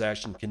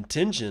transaction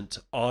contingent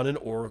on an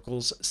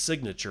Oracle's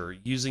signature.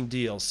 Using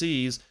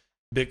DLCs,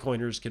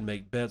 Bitcoiners can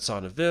make bets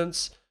on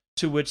events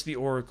to which the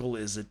Oracle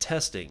is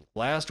attesting.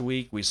 Last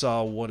week, we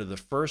saw one of the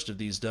first of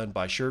these done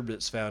by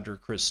SuredBits founder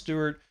Chris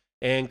Stewart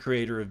and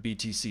creator of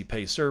BTC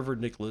Pay Server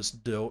Nicholas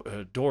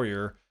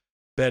Dwyer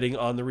betting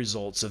on the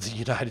results of the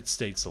United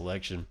States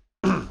election.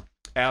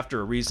 After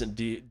a recent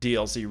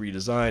DLC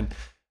redesign,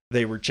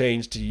 they were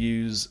changed to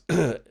use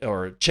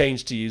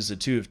the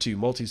 2 of 2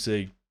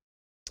 multisig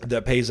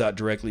that pays out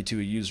directly to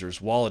a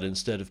user's wallet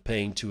instead of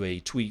paying to a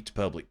tweaked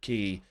public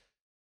key.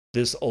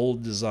 This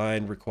old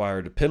design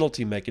required a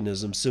penalty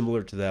mechanism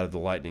similar to that of the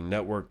Lightning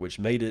Network, which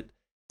made it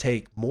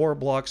take more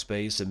block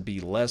space and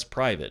be less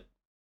private.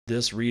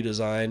 This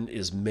redesign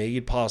is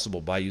made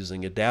possible by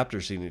using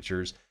adapter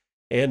signatures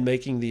and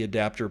making the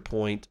adapter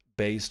point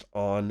based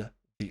on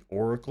the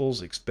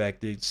Oracle's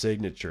expected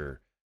signature.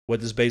 What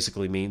this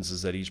basically means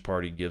is that each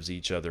party gives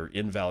each other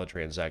invalid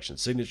transaction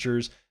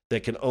signatures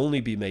that can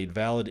only be made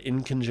valid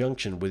in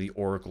conjunction with the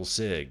Oracle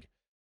SIG.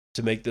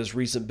 To make this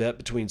recent bet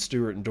between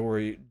Stewart and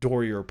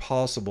Dwyer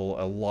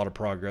possible, a lot of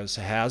progress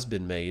has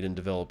been made in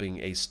developing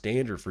a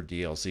standard for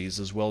DLCs,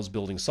 as well as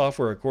building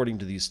software according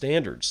to these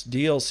standards.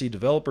 DLC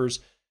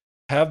developers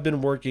have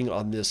been working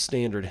on this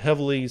standard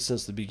heavily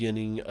since the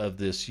beginning of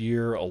this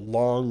year.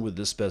 Along with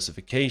this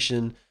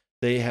specification,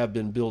 they have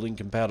been building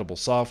compatible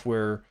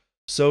software.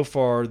 So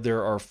far,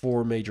 there are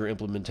 4 major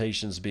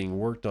implementations being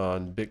worked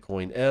on: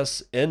 Bitcoin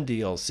S,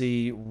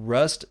 NDLC,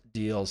 Rust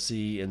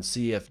DLC, and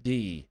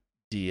CFD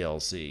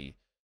DLC.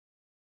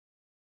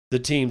 The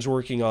teams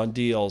working on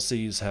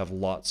DLCs have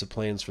lots of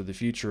plans for the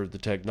future of the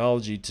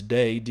technology.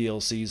 Today,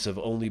 DLCs have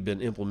only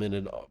been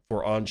implemented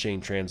for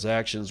on-chain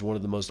transactions. One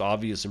of the most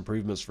obvious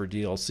improvements for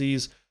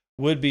DLCs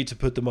would be to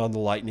put them on the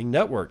Lightning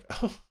Network.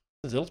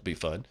 That'll be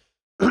fun.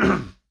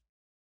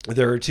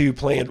 There are 2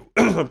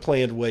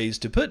 planned ways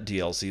to put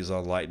DLCs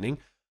on Lightning.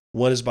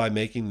 One is by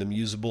making them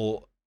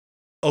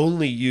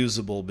only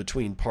usable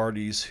between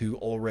parties who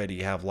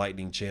already have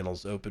Lightning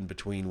channels open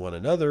between one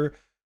another,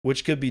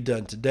 which could be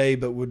done today,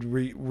 but would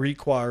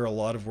require a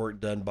lot of work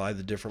done by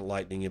the different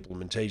Lightning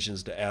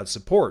implementations to add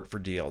support for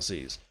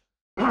DLCs.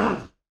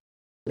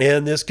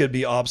 And this could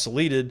be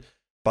obsoleted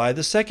by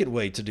the second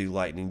way to do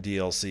Lightning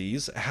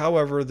DLCs.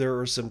 However, there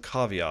are some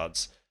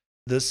caveats.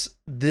 This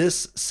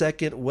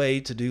second way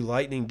to do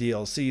Lightning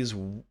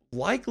DLCs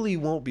likely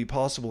won't be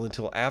possible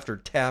until after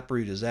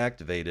Taproot is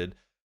activated,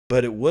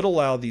 but it would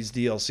allow these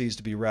DLCs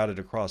to be routed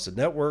across the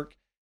network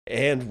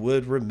and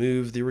would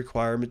remove the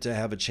requirement to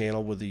have a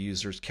channel with the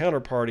user's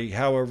counterparty.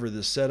 However,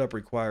 this setup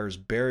requires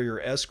barrier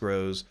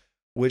escrows,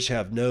 which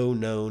have no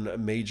known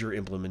major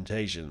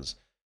implementations.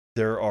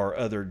 There are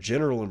other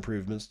general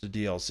improvements to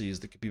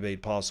DLCs that could be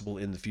made possible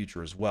in the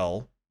future as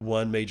well.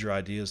 One major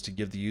idea is to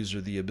give the user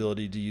the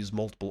ability to use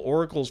multiple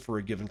oracles for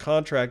a given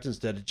contract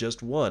instead of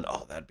just one.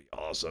 Oh, that'd be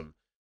awesome.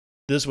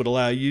 This would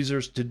allow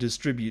users to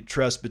distribute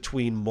trust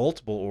between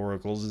multiple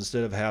oracles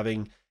instead of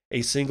having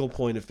a single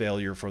point of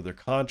failure for their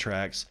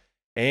contracts,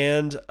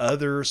 and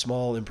other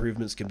small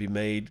improvements can be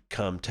made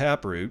come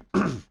Taproot.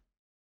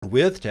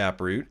 With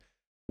Taproot,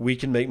 we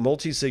can make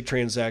multi-sig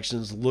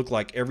transactions look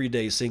like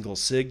everyday single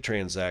sig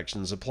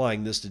transactions.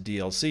 Applying this to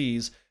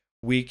DLCs,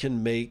 we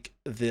can make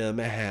them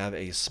have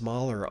a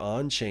smaller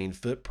on-chain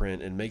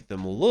footprint and make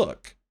them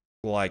look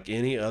like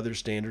any other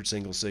standard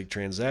single sig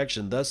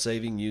transaction, thus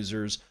saving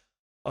users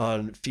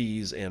on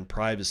fees and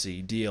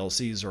privacy.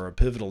 DLCs are a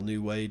pivotal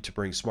new way to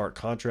bring smart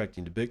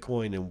contracting to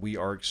Bitcoin, and we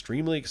are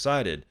extremely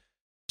excited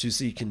to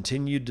see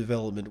continued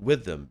development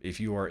with them. If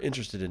you are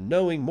interested in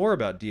knowing more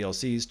about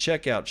DLCs,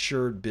 check out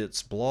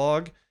SuredBit's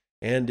blog,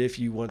 and if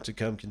you want to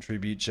come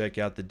contribute, check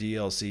out the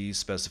DLC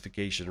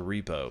specification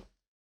repo.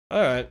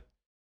 All right.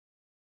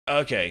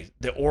 Okay,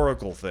 the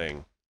Oracle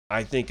thing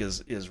I think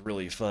is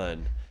really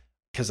fun,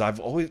 because I've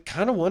always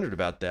kind of wondered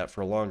about that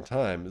for a long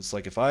time. It's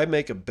like if I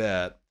make a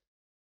bet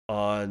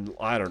on,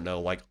 I don't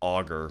know, like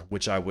Augur,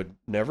 which I would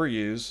never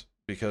use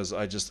because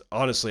I just,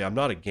 honestly, I'm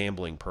not a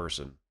gambling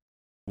person.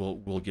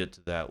 We'll get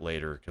to that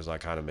later because I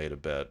kind of made a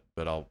bet,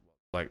 but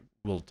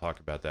we'll talk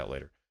about that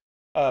later.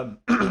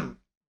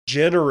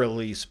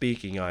 Generally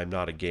speaking, I'm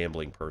not a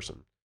gambling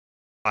person.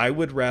 I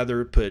would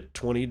rather put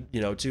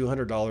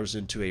 $200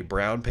 into a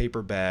brown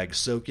paper bag,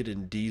 soak it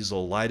in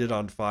diesel, light it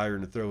on fire,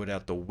 and throw it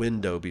out the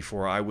window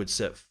before I would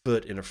set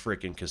foot in a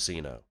frickin'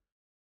 casino.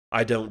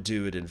 I don't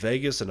do it in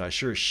Vegas, and I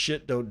sure as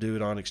shit don't do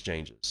it on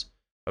exchanges.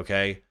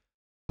 Okay?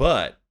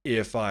 But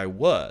if I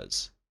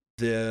was,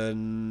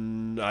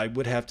 then I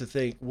would have to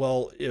think,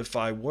 well, if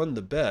I won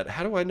the bet,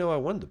 how do I know I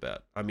won the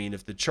bet? I mean,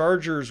 if the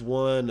Chargers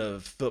won a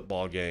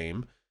football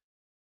game,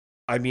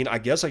 I mean, I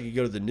guess I could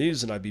go to the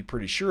news and I'd be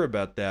pretty sure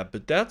about that,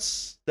 but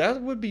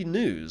that would be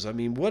news. I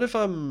mean, what if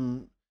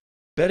I'm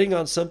betting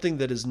on something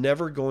that is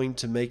never going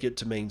to make it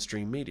to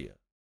mainstream media?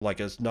 Like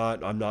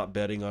I'm not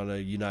betting on a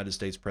United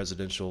States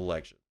presidential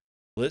election.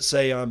 Let's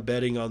say I'm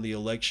betting on the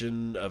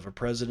election of a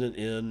president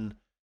in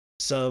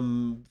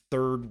some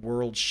third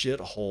world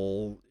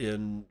shithole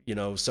in,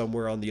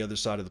 somewhere on the other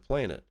side of the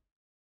planet.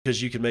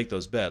 Because you can make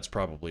those bets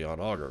probably on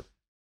Augur.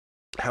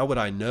 How would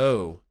I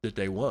know that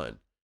they won?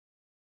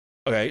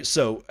 Okay,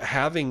 so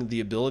having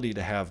the ability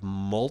to have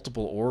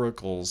multiple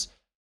oracles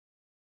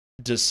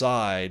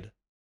decide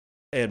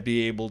and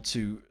be able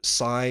to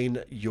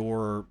sign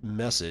your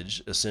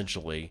message,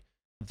 essentially,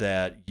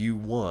 that you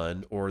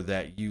won or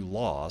that you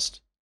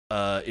lost,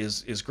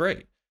 is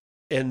great.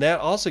 And that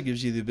also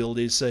gives you the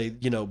ability to say,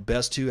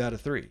 best 2 out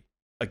of 3.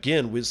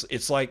 Again,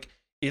 it's like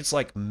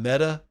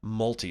meta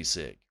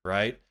multi-sig,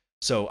 right?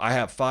 So I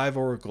have 5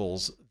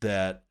 oracles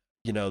that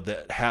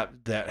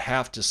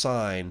have to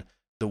sign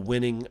the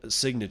winning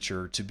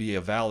signature to be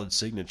a valid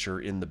signature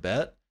in the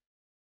bet.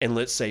 And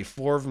let's say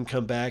 4 of them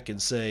come back and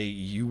say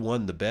you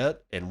won the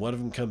bet, and one of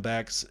them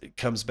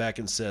comes back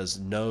and says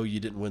no,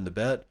 you didn't win the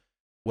bet.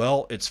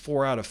 Well, it's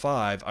 4 out of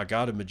 5. I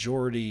got a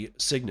majority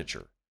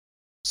signature.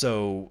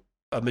 So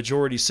a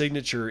majority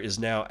signature is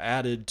now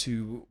added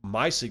to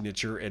my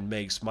signature and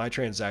makes my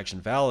transaction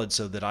valid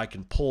so that I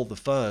can pull the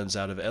funds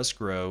out of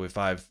escrow if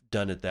I've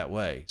done it that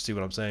way. See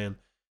what I'm saying?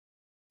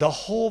 The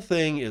whole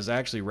thing is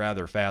actually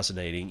rather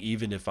fascinating,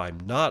 even if I'm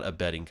not a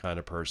betting kind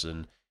of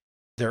person.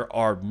 There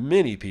are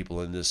many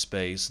people in this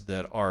space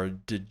that are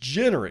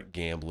degenerate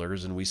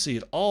gamblers, and we see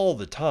it all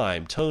the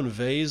time. Tone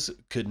Vase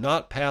could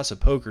not pass a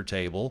poker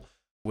table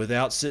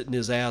without sitting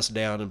his ass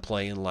down and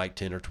playing like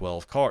 10 or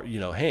 12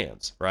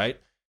 hands,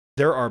 right?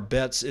 There are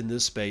bets in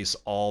this space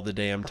all the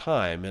damn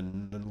time.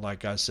 And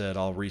like I said,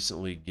 I've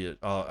recently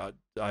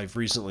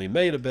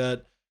made a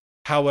bet.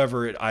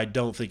 However, I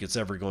don't think it's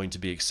ever going to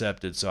be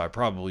accepted, so I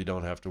probably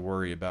don't have to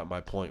worry about my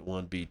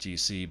 0.1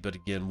 BTC. But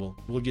again,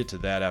 we'll get to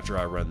that after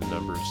I run the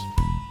numbers.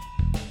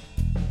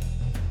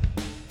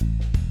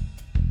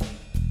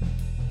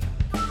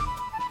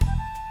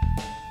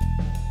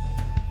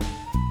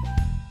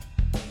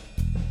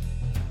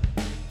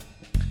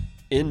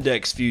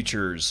 Index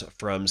futures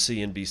from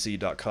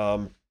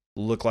CNBC.com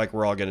look like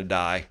we're all going to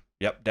die.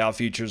 Yep, Dow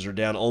futures are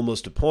down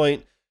almost a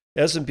point.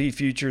 S&P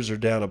futures are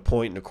down 1.25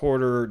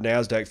 points.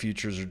 NASDAQ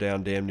futures are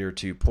down damn near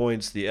 2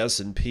 points. The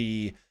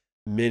S&P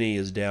Mini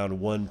is down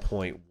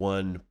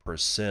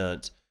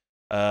 1.1%.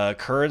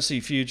 Currency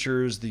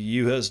futures, the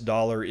US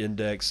dollar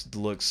index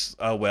looks,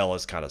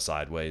 it's kind of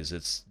sideways.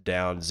 It's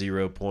down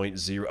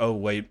 0.0. Oh,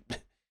 wait.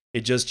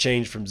 It just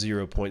changed from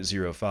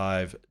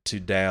 0.05 to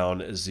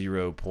down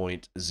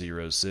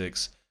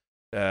 0.06.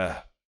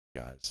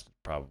 Guys,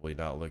 probably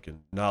not looking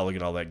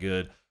all that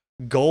good.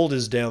 Gold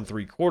is down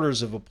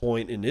 0.75 of a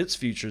point in its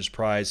futures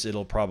price.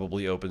 It'll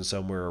probably open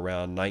somewhere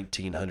around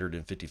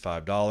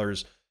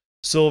 $1,955.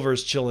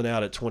 Silver's chilling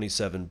out at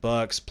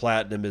 $27.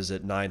 Platinum is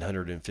at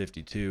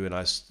 $952, and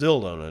I still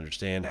don't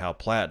understand how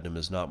platinum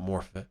is not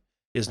more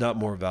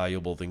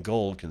valuable than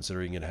gold,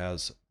 considering it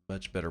has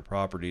much better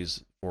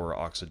properties for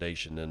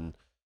oxidation and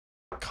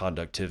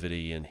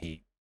conductivity and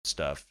heat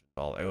stuff.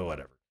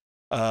 Whatever.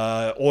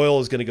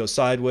 Oil is going to go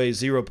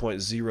sideways,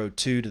 0.02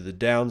 to the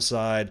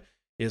downside.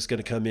 It's going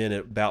to come in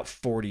at about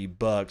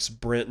 $40.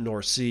 Brent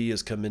North Sea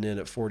is coming in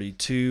at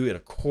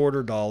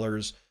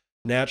 $42.25.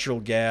 Natural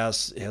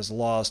gas has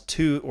lost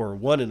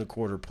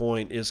 1.25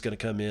 point. It's going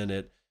to come in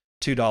at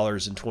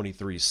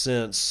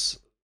 $2.23.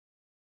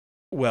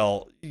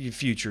 Well,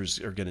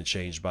 futures are going to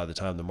change by the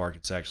time the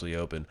market's actually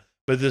open,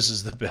 but this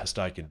is the best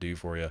I can do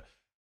for you.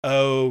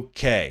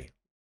 Okay,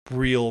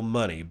 real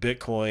money.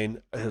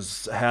 Bitcoin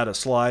has had a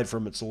slide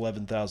from its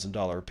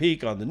 $11,000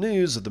 peak on the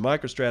news of the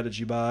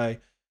MicroStrategy buy,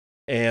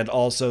 and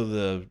also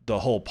the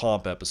whole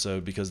pomp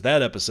episode, because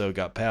that episode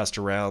got passed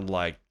around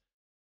like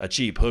a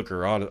cheap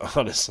hooker,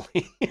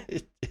 honestly.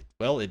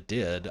 It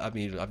did. I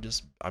mean, I'm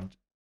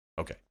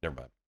okay, never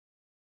mind.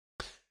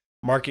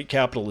 Market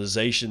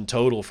capitalization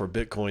total for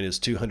Bitcoin is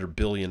 $200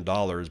 billion,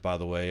 by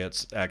the way.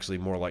 It's actually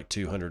more like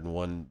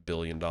 $201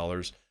 billion.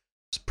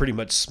 It's pretty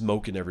much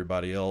smoking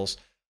everybody else.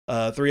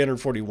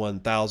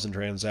 341,000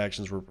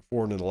 transactions were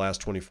performed in the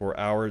last 24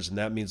 hours, and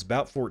that means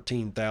about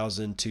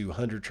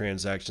 14,200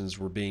 transactions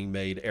were being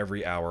made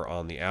every hour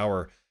on the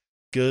hour.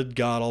 Good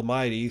God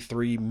Almighty,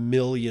 3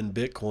 million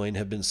Bitcoin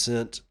have been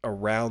sent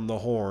around the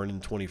horn in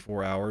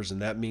 24 hours,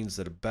 and that means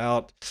that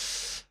about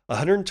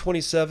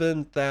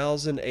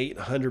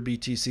 127,800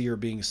 BTC are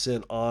being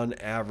sent on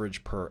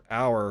average per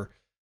hour.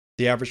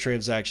 The average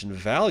transaction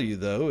value,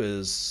 though,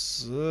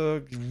 is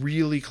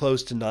really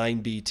close to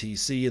 9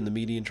 BTC, and the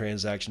median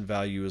transaction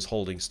value is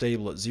holding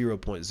stable at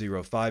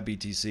 0.05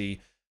 BTC,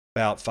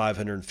 about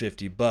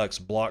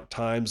 $550. Block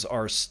times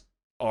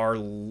are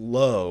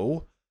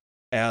low,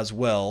 as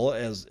well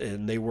as,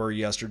 and they were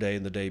yesterday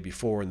and the day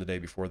before and the day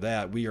before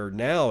that. We are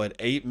now at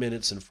 8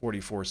 minutes and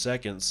 44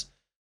 seconds.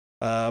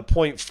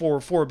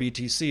 0.44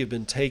 BTC have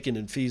been taken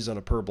in fees on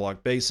a per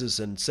block basis,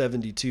 and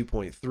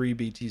 72.3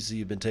 BTC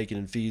have been taken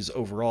in fees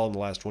overall in the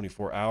last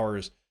 24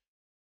 hours.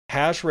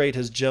 Hash rate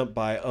has jumped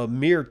by a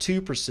mere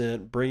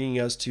 2%, bringing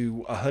us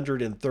to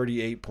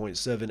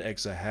 138.7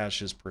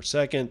 exahashes per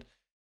second.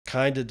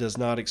 Kinda does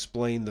not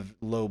explain the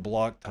low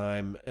block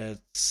time. It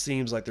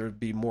seems like there would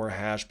be more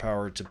hash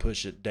power to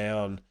push it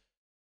down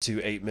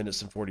to 8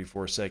 minutes and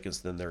 44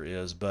 seconds than there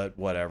is, but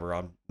whatever.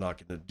 I'm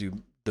not going to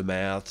do the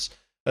maths.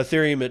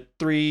 Ethereum at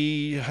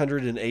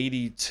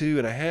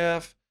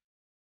 382.5,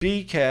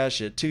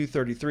 Bcash at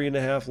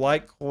 233.5,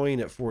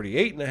 Litecoin at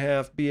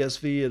 48.5,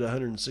 BSV at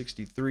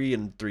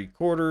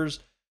 163.75.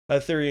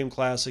 Ethereum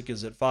Classic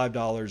is at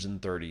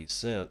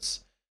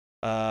 $5.30.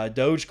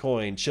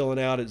 Dogecoin chilling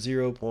out at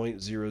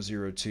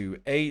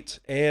 0.0028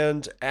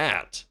 and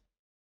at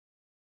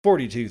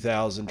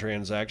 42,000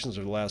 transactions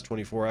over the last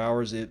 24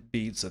 hours. It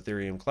beats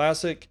Ethereum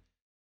Classic.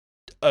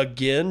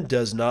 Again,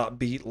 does not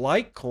beat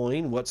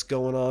Litecoin. What's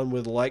going on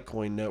with the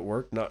Litecoin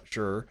network? Not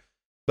sure.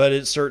 But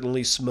it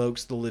certainly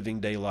smokes the living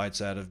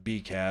daylights out of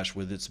Bcash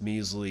with its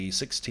measly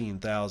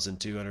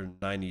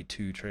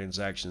 16,292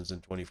 transactions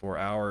in 24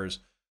 hours.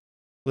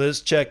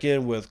 Let's check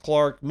in with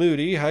Clark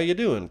Moody. How you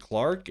doing,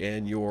 Clark?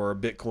 And your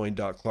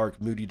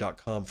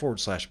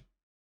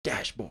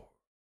bitcoin.clarkmoody.com/dashboard.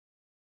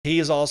 He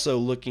is also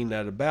looking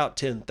at about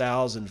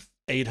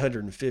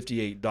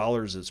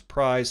 $10,858 its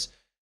price.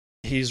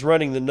 He's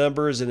running the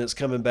numbers, and it's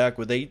coming back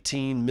with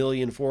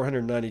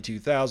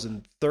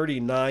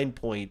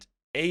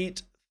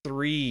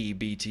 18,492,039.83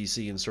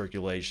 BTC in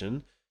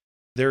circulation.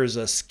 There is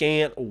a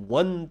scant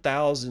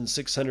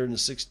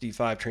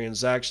 1,665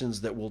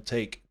 transactions that will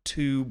take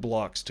 2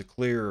 blocks to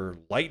clear.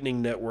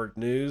 Lightning Network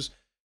news.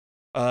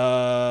 Where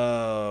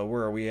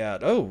are we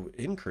at? Oh,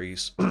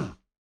 increase.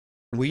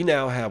 We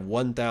now have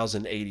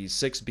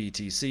 1,086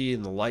 BTC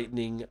in the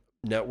Lightning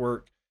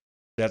Network.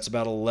 That's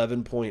about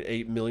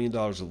 $11.8 million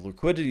of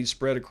liquidity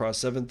spread across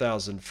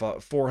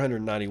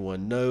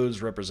 7,491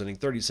 nodes, representing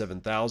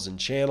 37,000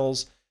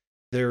 channels.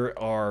 There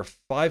are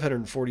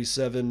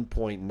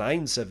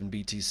 547.97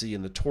 BTC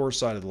in the Tor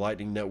side of the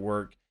Lightning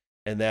Network,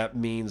 and that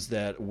means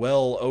that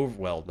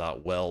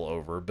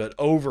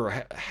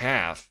over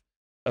half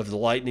of the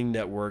Lightning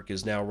Network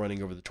is now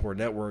running over the Tor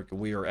network,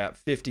 and we are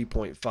at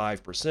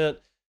 50.5%.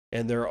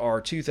 And there are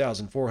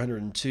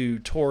 2,402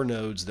 Tor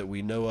nodes that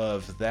we know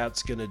of.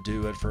 That's going to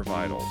do it for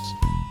Vitals.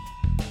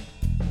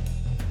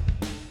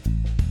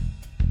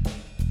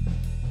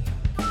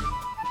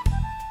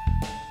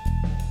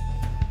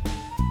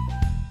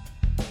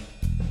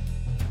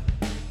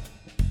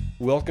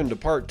 Welcome to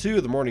part 2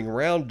 of the morning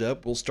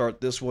roundup. We'll start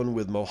this one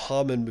with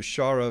Mohammed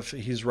Musharraf.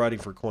 He's writing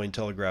for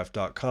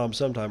Cointelegraph.com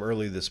sometime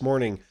early this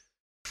morning.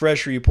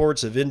 Fresh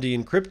reports of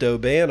Indian crypto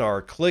ban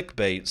are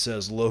clickbait,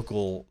 says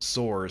local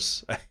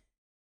source.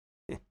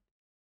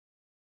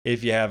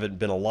 If you haven't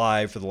been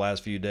alive for the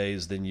last few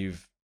days, then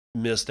you've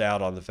missed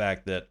out on the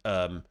fact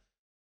that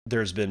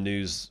there's been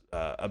news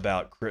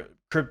about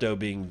crypto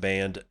being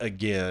banned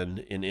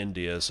again in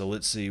India. So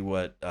let's see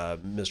what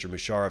Mr.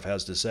 Musharraf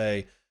has to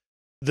say.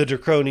 The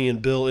draconian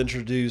bill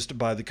introduced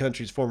by the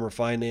country's former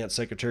finance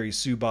secretary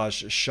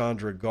Subhash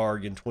Chandra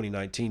Garg in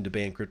 2019 to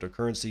ban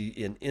cryptocurrency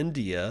in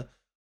India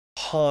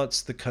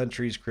haunts the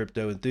country's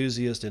crypto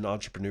enthusiasts and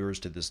entrepreneurs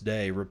to this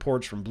day.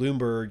 Reports from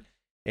Bloomberg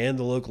and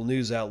the local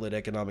news outlet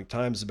Economic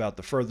Times about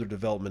the further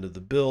development of the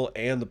bill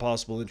and the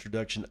possible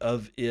introduction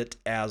of it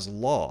as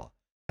law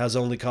has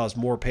only caused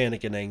more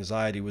panic and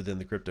anxiety within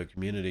the crypto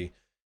community.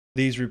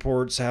 These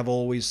reports have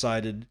always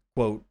cited,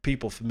 quote,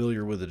 people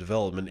familiar with the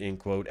development, end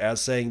quote, as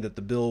saying that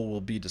the bill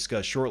will be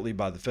discussed shortly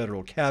by the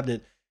federal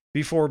cabinet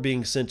before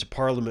being sent to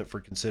Parliament for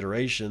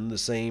consideration. The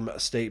same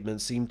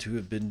statement seemed to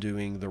have been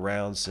doing the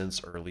rounds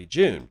since early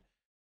June.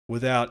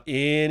 Without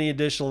any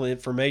additional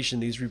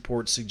information, these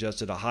reports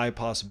suggested a high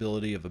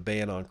possibility of a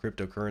ban on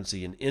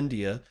cryptocurrency in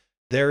India.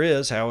 There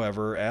is,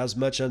 however, as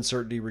much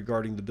uncertainty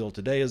regarding the bill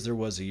today as there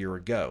was a year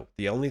ago.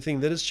 The only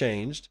thing that has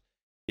changed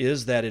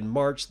is that in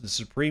March, the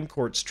Supreme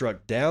Court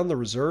struck down the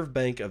Reserve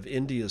Bank of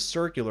India's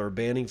circular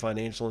banning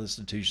financial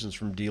institutions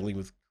from dealing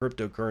with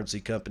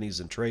cryptocurrency companies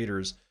and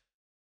traders.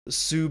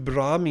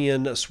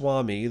 Subramanian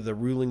Swamy, the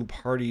ruling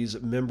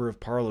party's member of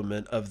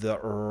parliament of the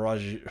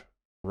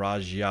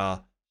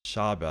Rajya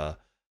Sabha,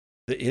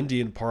 the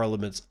Indian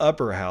parliament's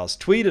upper house,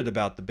 tweeted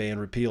about the ban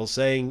repeal,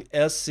 saying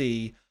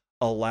SC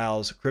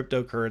allows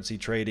cryptocurrency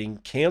trading,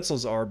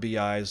 cancels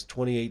RBI's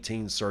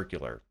 2018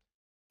 circular.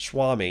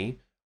 Swamy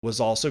was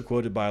also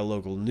quoted by a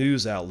local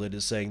news outlet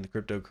as saying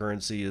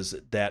cryptocurrency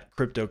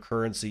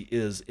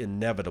is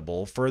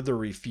inevitable, further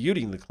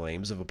refuting the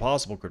claims of a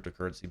possible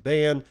cryptocurrency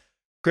ban.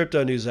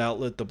 Crypto news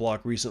outlet The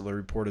Block recently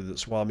reported that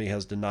Swamy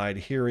has denied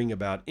hearing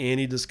about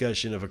any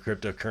discussion of a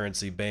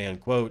cryptocurrency ban.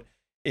 Quote,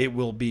 it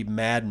will be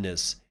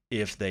madness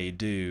if they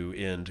do,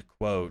 end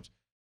quote.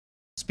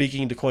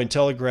 Speaking to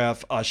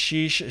Cointelegraph,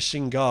 Ashish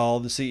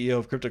Shingal, the CEO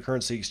of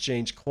cryptocurrency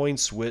exchange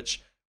CoinSwitch,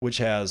 which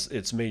has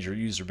its major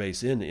user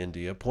base in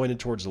India, pointed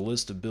towards a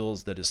list of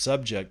bills that is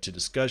subject to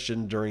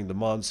discussion during the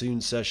monsoon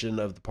session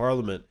of the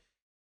parliament.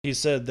 He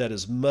said that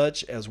as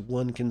much as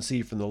one can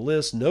see from the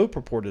list, no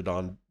purported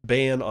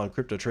ban on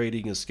crypto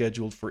trading is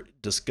scheduled for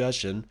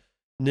discussion.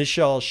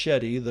 Nishal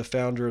Shetty, the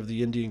founder of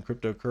the Indian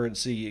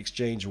cryptocurrency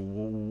exchange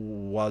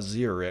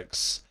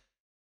Wazirix,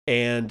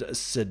 and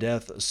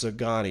Siddharth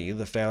Sogani,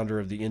 the founder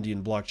of the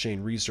Indian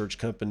blockchain research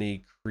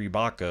company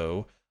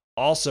Kribaco,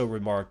 also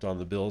remarked on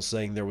the bill,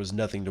 saying there was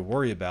nothing to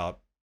worry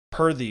about.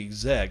 Per the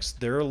execs,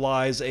 there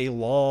lies a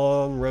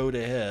long road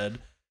ahead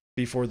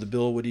before the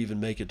bill would even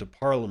make it to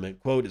Parliament.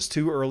 Quote, it's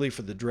too early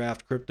for the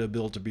draft crypto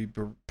bill to be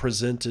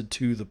presented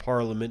to the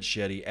Parliament,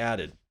 Shetty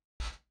added.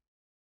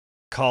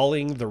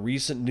 Calling the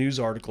recent news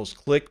articles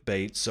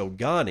clickbait,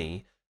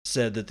 Sogani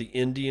said that the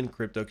Indian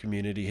crypto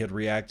community had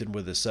reacted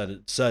with a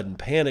sudden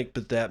panic,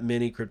 but that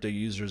many crypto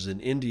users in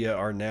India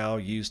are now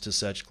used to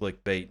such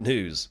clickbait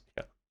news.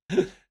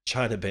 Yeah.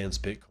 China bans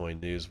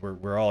Bitcoin news.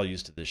 We're all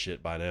used to this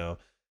shit by now.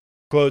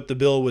 Quote, the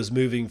bill was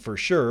moving for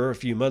sure a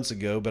few months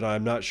ago, but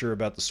I'm not sure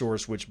about the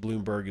source which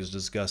Bloomberg is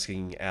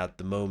discussing at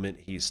the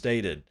moment, he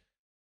stated.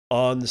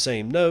 On the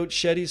same note,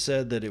 Shetty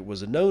said that it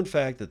was a known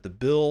fact that the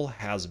bill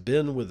has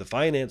been with the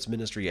finance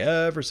ministry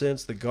ever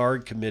since the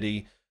Garg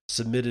committee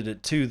submitted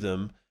it to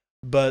them,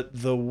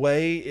 but the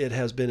way it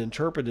has been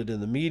interpreted in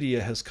the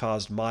media has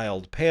caused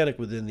mild panic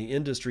within the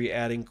industry,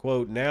 adding,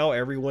 quote, now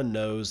everyone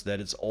knows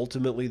that it's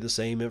ultimately the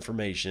same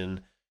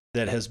information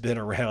that has been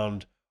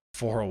around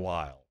for a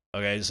while.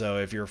 Okay, so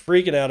if you're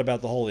freaking out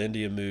about the whole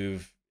India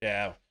move,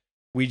 yeah,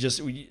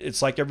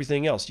 it's like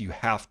everything else. You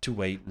have to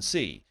wait and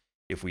see.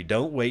 If we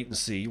don't wait and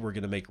see, we're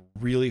going to make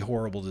really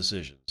horrible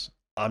decisions.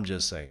 I'm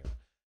just saying.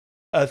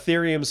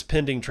 Ethereum's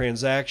pending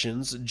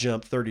transactions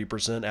jumped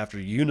 30% after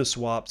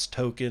Uniswap's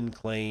token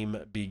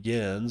claim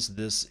begins.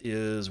 This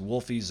is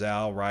Wolfie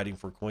Zhao writing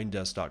for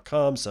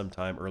Coindesk.com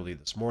sometime early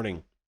this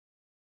morning.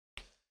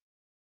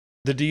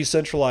 The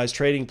decentralized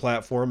trading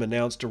platform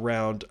announced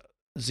around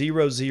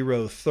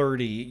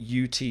 0030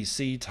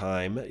 UTC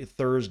time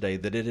Thursday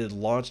that it had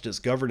launched its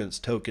governance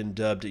token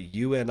dubbed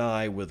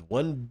UNI with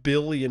 1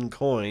 billion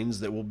coins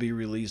that will be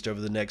released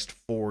over the next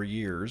 4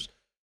 years.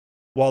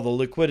 While the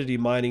liquidity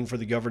mining for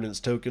the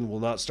governance token will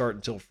not start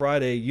until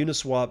Friday,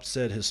 Uniswap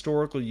said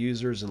historical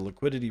users and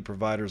liquidity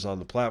providers on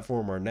the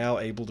platform are now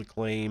able to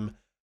claim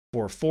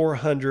for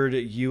 400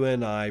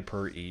 UNI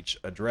per each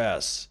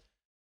address.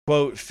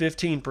 Quote,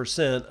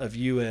 15% of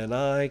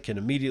UNI can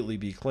immediately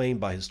be claimed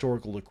by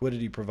historical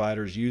liquidity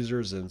providers,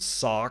 users, and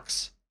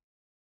SOCs,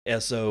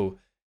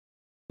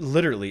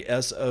 literally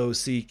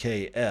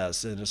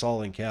SOCKS, and it's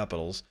all in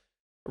capitals,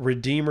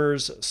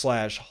 redeemers /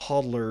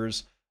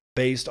 hodlers,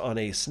 based on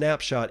a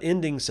snapshot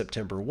ending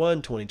September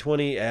 1,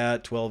 2020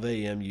 at 12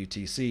 a.m.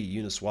 UTC,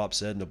 Uniswap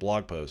said in a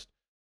blog post.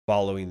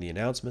 Following the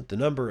announcement, the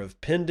number of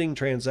pending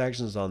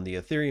transactions on the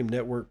Ethereum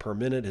network per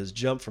minute has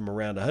jumped from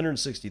around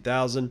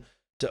 160,000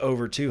 to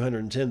over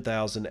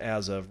 210,000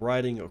 as of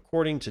writing,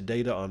 according to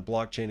data on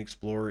Blockchain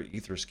Explorer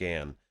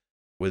Etherscan.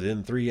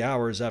 Within 3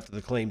 hours after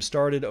the claim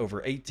started,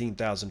 over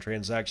 18,000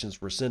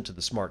 transactions were sent to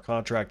the smart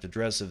contract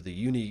address of the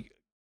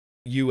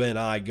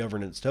UNI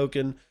governance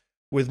token,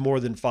 with more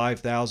than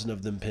 5,000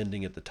 of them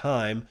pending at the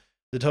time.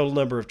 The total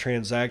number of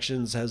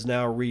transactions has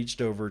now reached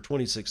over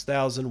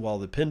 26,000, while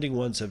the pending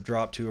ones have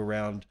dropped to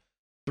around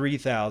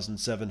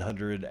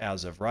 3,700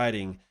 as of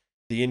writing.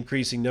 The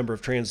increasing number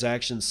of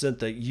transactions sent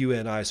the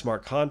UNI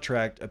smart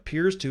contract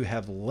appears to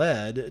have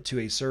led to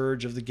a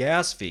surge of the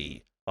gas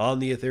fee on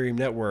the Ethereum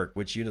network,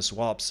 which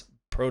Uniswap's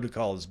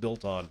protocol is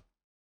built on.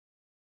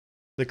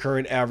 The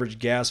current average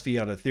gas fee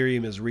on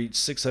Ethereum has reached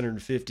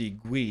 650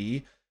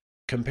 GUI,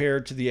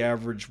 compared to the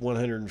average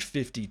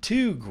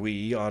 152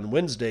 GUI on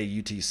Wednesday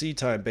UTC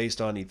time based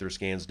on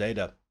Etherscan's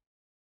data.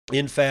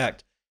 In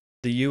fact,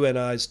 the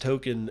UNI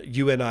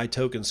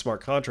token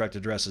smart contract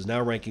address is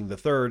now ranking the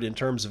third in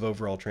terms of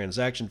overall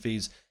transaction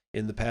fees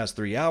in the past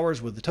 3 hours,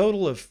 with a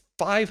total of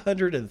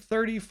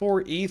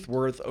 534 ETH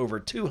worth over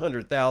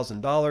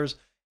 $200,000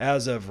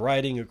 as of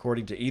writing,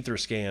 according to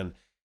Etherscan.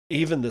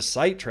 Even the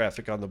site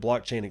traffic on the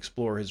Blockchain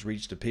Explorer has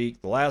reached a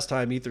peak. The last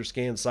time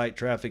Etherscan site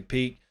traffic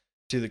peaked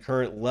to the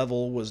current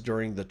level was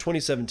during the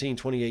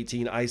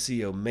 2017-2018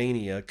 ICO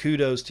mania.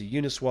 Kudos to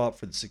Uniswap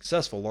for the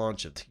successful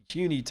launch of the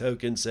Uni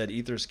token, said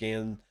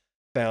Etherscan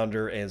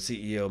founder and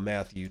CEO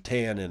Matthew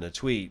Tan in a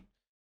tweet.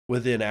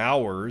 Within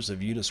hours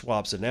of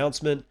Uniswap's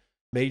announcement,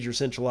 major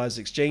centralized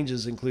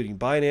exchanges including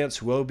Binance,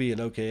 Huobi,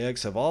 and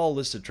OKX have all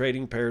listed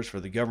trading pairs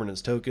for the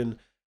governance token,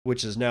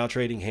 which is now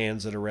trading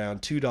hands at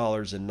around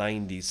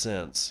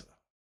 $2.90.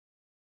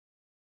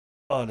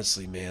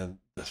 Honestly, man,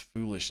 the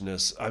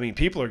foolishness. I mean,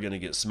 people are going to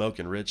get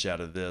smoking rich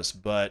out of this,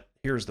 but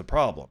here's the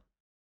problem.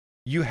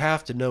 You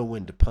have to know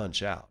when to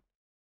punch out.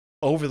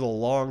 Over the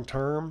long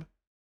term,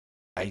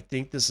 I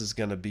think this is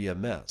going to be a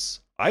mess.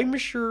 I'm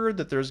sure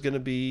that there's going to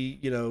be,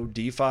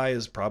 DeFi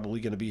is probably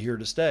going to be here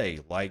to stay,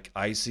 like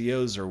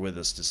ICOs are with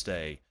us to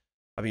stay.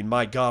 I mean,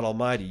 my God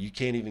almighty, you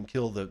can't even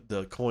kill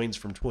the coins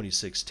from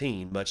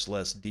 2016, much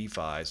less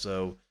DeFi.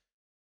 So,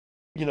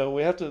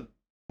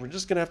 we're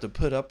just going to have to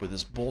put up with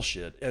this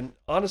bullshit. And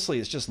honestly,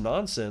 it's just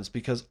nonsense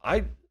because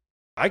I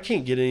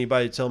can't get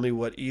anybody to tell me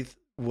what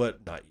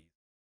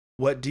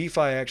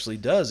DeFi actually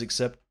does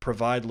except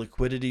provide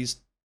liquidities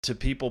to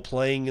people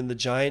playing in the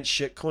giant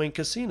shitcoin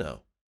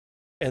casino.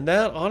 And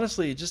that,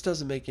 honestly, it just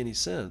doesn't make any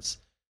sense.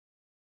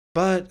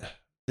 But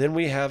then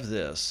we have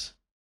this.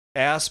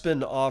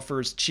 Aspen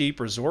offers cheap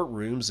resort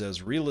rooms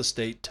as real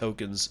estate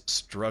tokens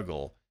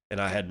struggle. And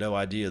I had no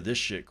idea this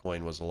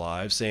shitcoin was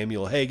alive.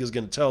 Samuel Hague is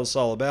going to tell us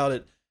all about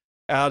it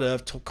out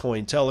of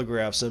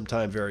Cointelegraph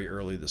sometime very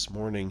early this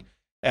morning.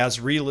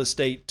 As real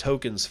estate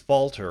tokens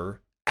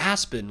falter,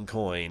 Aspen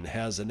Coin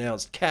has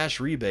announced cash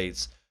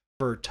rebates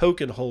for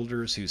token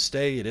holders who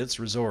stay at its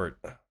resort.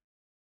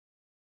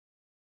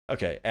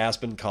 Okay,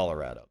 Aspen,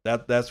 Colorado.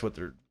 That's what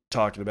they're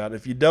talking about.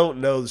 If you don't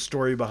know the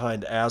story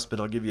behind Aspen,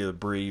 I'll give you a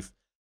brief.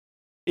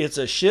 It's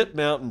a shit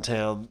mountain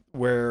town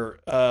where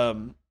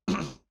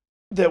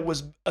that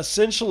was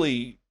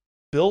essentially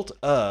built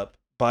up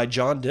by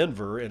John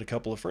Denver and a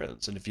couple of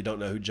friends. And if you don't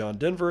know who John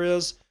Denver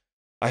is,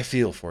 I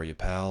feel for you,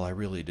 pal. I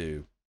really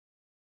do.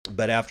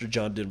 But after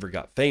John Denver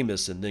got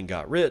famous and then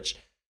got rich,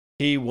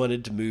 he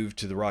wanted to move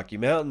to the Rocky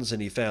Mountains,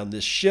 and he found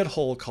this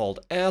shithole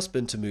called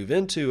Aspen to move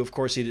into. Of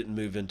course, he didn't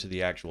move into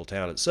the actual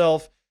town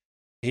itself.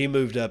 He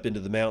moved up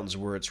into the mountains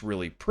where it's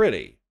really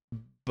pretty.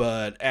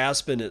 But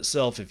Aspen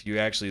itself, if you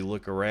actually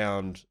look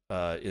around,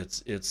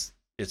 it's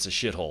a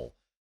shithole.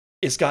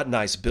 It's got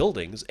nice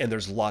buildings, and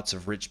there's lots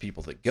of rich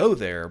people that go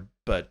there,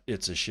 but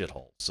it's a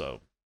shithole. So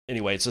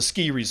anyway, it's a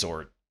ski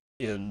resort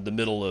in the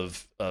middle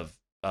of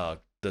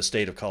the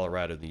state of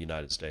Colorado in the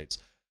United States.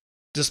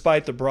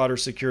 Despite the broader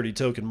security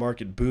token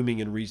market booming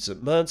in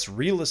recent months,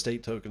 real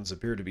estate tokens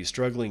appear to be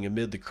struggling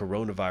amid the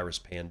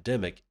coronavirus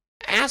pandemic.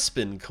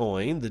 Aspen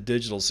Coin, the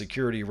digital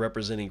security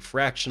representing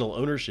fractional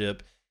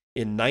ownership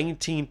in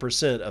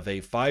 19% of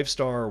a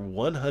 5-star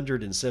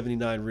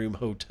 179-room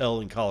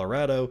hotel in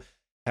Colorado,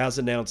 has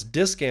announced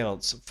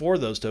discounts for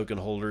those token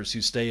holders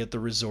who stay at the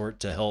resort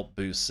to help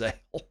boost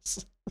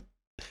sales.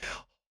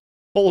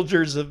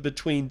 Holders of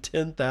between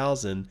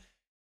 10,000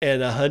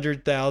 and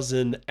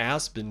 100,000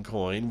 Aspen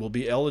Coin will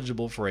be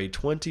eligible for a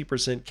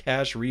 20%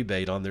 cash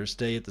rebate on their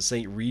stay at the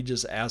St.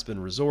 Regis Aspen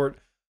Resort,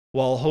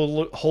 while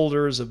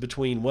holders of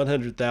between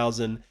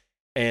 100,000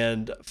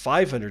 and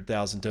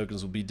 500,000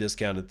 tokens will be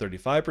discounted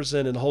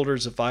 35%, and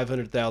holders of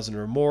 500,000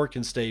 or more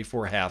can stay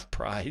for half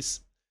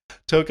price.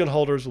 Token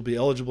holders will be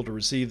eligible to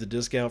receive the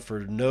discount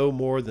for no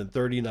more than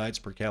 30 nights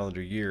per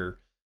calendar year.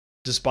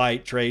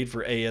 Despite trade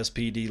for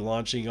ASPD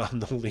launching on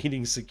the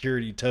leading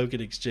security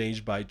token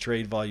exchange by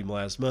trade volume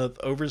last month,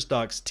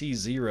 Overstock's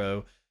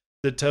T0,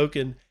 the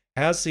token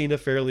has seen a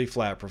fairly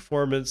flat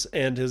performance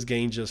and has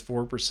gained just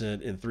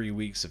 4% in 3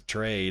 weeks of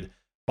trade.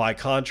 By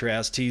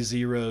contrast,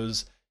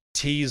 T0's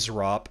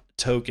TZROP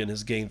token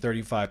has gained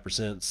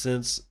 35%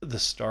 since the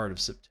start of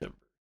September.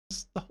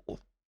 The whole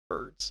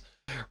hurts.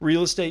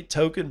 Real estate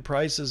token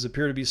prices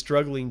appear to be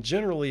struggling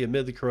generally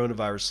amid the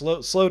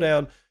coronavirus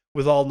slowdown,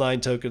 with all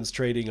 9 tokens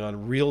trading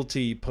on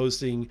Realty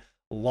posting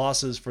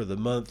losses for the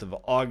month of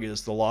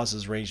August. The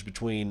losses range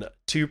between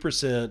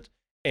 2%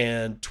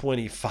 and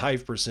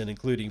 25%,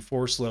 including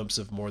 4 slumps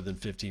of more than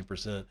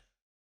 15%.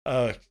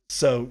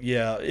 So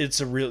yeah, it's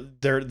a real,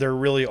 there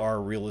really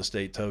are real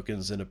estate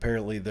tokens, and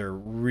apparently they're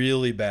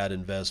really bad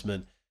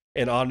investment.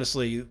 And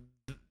honestly,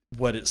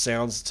 what it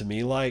sounds to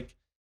me like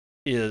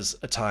is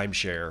a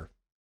timeshare.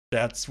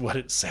 That's what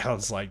it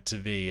sounds like to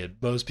me. And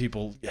most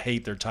people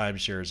hate their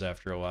timeshares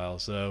after a while.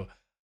 So,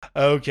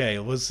 okay,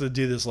 let's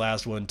do this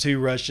last one. 2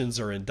 Russians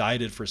are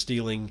indicted for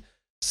stealing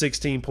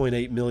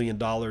 $16.8 million in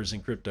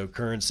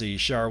cryptocurrency.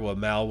 Sharwa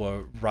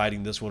Malwa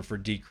writing this one for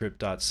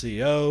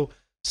Decrypt.co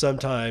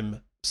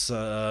sometime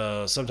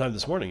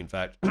this morning, in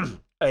fact.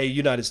 A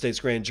United States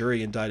grand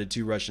jury indicted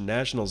 2 Russian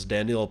nationals,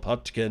 Daniil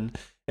Potkin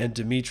and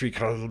Dmitry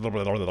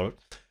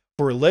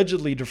for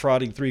allegedly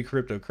defrauding 3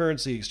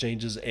 cryptocurrency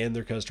exchanges and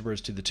their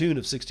customers to the tune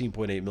of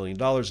 $16.8 million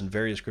in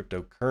various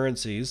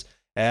cryptocurrencies,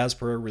 as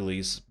per a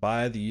release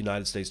by the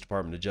United States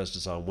Department of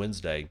Justice on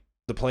Wednesday.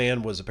 The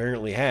plan was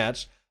apparently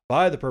hatched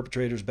by the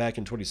perpetrators back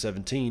in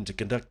 2017 to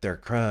conduct their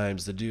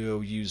crimes. The duo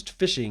used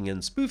phishing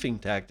and spoofing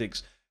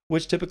tactics,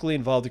 which typically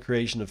involve the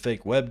creation of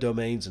fake web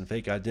domains and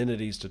fake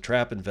identities to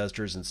trap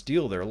investors and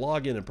steal their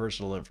login and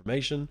personal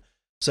information.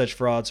 Such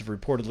frauds have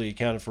reportedly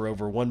accounted for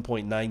over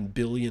 $1.9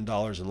 billion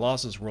in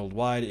losses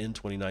worldwide in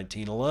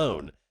 2019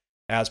 alone.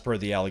 As per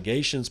the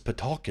allegations,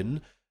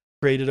 Potkin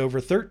created over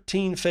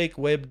 13 fake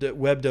web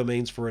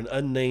domains for an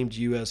unnamed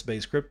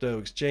U.S.-based crypto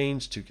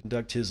exchange to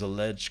conduct his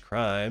alleged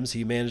crimes.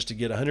 He managed to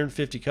get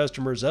 150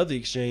 customers of the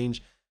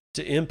exchange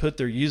to input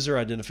their user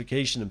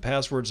identification and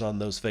passwords on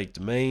those fake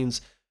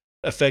domains,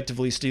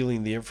 effectively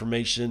stealing the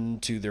information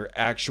to their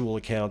actual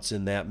accounts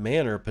in that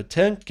manner.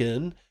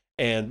 Potkin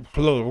and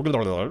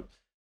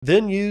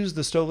then used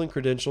the stolen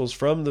credentials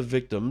from the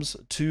victims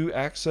to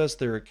access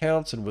their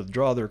accounts and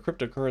withdraw their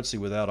cryptocurrency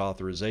without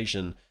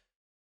authorization.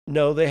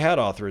 No, they had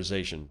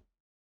authorization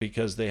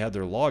because they had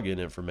their login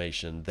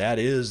information. That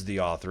is the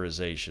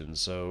authorization.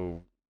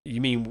 So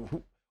you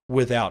mean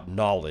without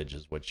knowledge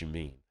is what you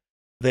mean.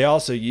 They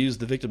also used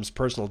the victims'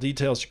 personal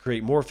details to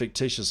create more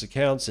fictitious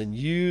accounts and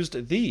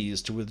used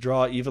these to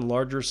withdraw even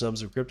larger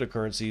sums of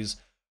cryptocurrencies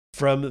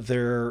from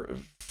their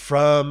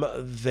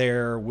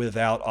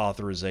without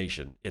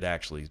authorization. It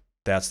actually,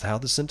 that's how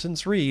the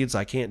sentence reads.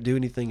 I can't do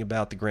anything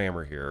about the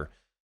grammar here.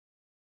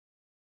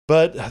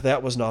 But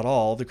that was not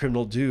all. The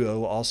criminal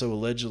duo also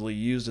allegedly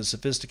used a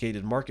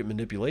sophisticated market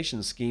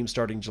manipulation scheme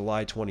starting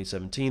July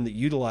 2017 that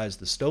utilized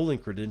the stolen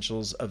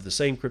credentials of the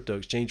same crypto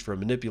exchange for a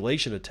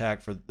manipulation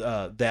attack for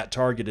that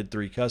targeted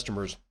 3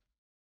 customers.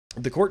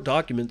 The court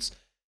documents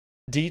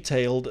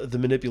detailed the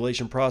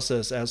manipulation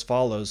process as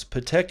follows.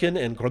 Potkin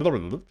and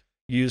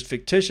used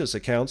fictitious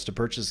accounts to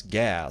purchase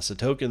gas, a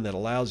token that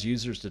allows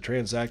users to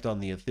transact on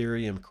the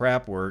Ethereum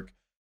crapwork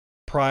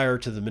prior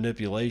to the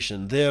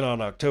manipulation. Then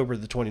on October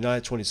the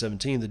 29th,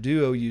 2017, the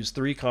duo used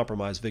 3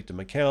 compromised victim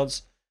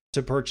accounts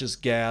to purchase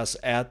gas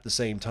at the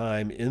same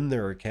time in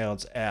their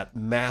accounts at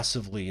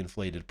massively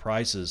inflated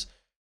prices.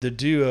 The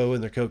duo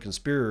and their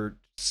co-conspirators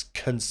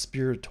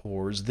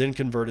then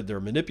converted their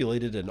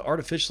manipulated and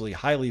artificially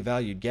highly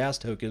valued gas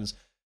tokens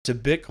to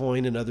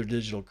Bitcoin and other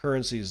digital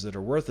currencies that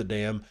are worth a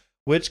damn,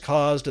 which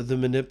caused the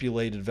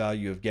manipulated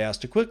value of gas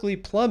to quickly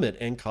plummet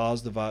and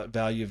caused the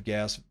value of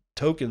gas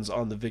tokens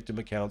on the victim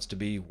accounts to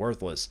be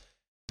worthless.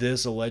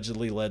 This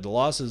allegedly led to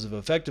losses of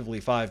effectively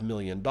 $5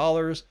 million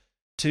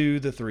to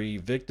the 3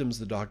 victims,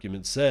 the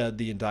document said.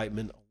 The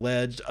indictment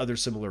alleged other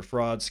similar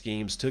fraud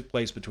schemes took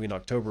place between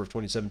October of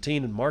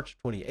 2017 and March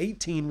of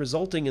 2018,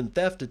 resulting in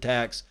theft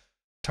attacks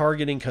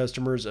targeting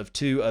customers of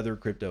 2 other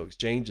crypto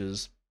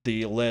exchanges.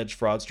 The alleged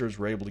fraudsters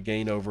were able to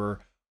gain over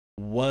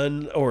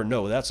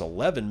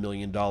 $11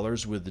 million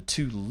with the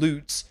 2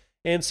 loots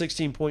and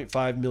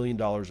 $16.5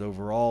 million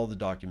overall, the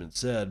document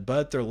said.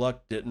 But their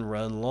luck didn't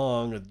run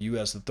long. The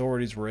U.S.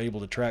 authorities were able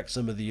to track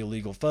some of the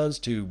illegal funds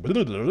to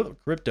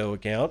crypto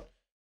account.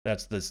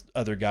 That's this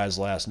other guy's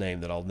last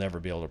name that I'll never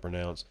be able to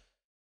pronounce.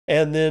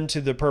 And then to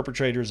the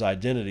perpetrators'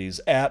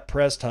 identities. At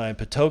press time,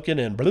 Potkin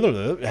and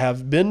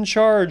have been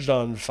charged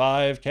on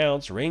 5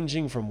 counts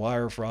ranging from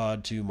wire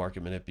fraud to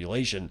market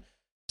manipulation.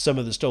 Some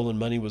of the stolen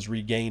money was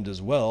regained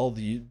as well.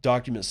 The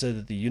document said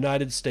that the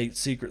United States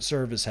Secret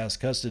Service has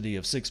custody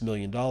of $6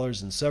 million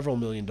and several $1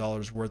 million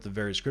worth of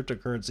various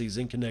cryptocurrencies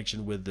in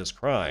connection with this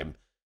crime.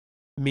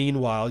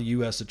 Meanwhile,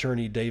 U.S.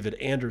 Attorney David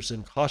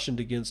Anderson cautioned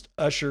against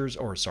users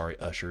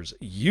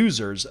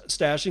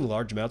stashing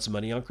large amounts of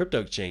money on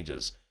crypto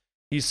exchanges.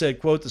 He said,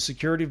 quote, "The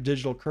security of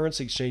digital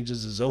currency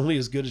exchanges is only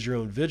as good as your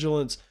own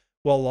vigilance.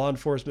 While law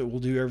enforcement will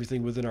do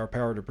everything within our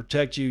power to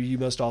protect you, you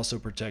must also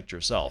protect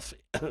yourself."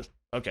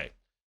 Okay.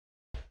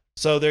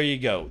 So there you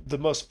go. The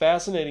most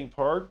fascinating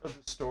part of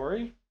the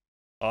story,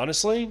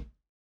 honestly,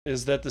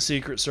 is that the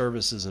Secret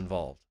Service is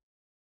involved.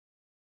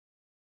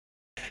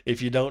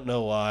 If you don't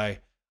know why,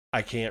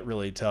 I can't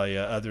really tell you,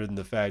 other than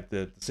the fact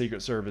that the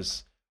Secret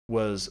Service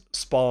was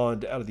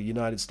spawned out of the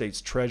United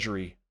States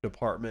Treasury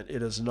Department.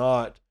 It is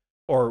not,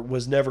 or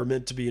was never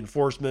meant to be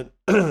enforcement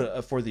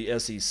for the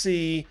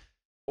SEC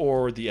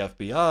or the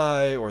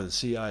FBI or the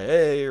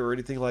CIA or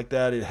anything like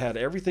that. It had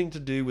everything to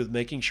do with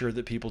making sure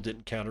that people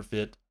didn't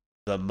counterfeit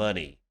the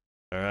money.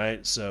 All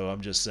right. So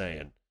I'm just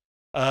saying.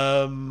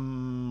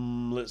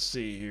 Let's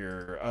see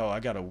here. Oh, I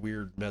got a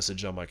weird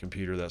message on my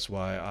computer. That's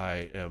why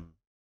I'm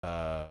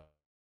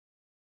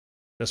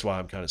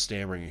kind of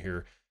stammering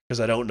here, because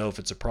I don't know if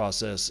it's a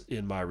process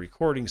in my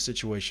recording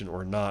situation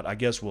or not. I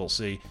guess we'll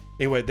see.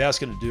 Anyway, that's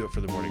going to do it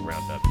for the morning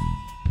roundup.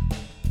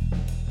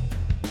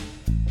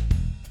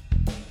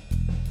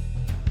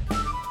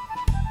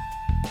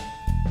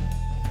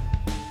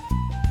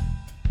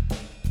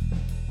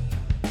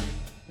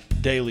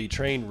 Daily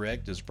Train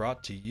Wrecked is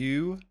brought to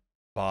you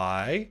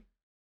by,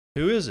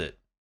 who is it?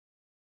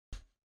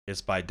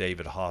 It's by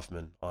David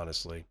Hoffman,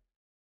 honestly.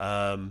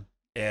 And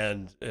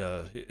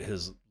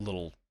his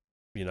little,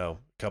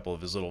 couple of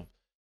his little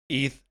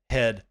ETH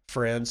head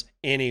friends.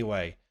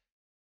 Anyway,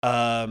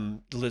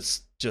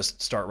 let's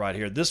just start right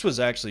here. This was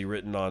actually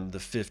written on the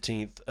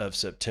 15th of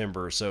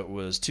September, so it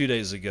was 2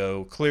 days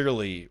ago,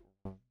 clearly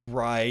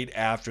right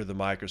after the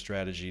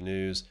MicroStrategy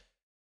news.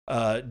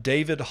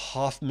 David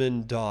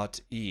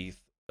Hoffman.eth,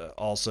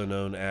 also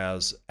known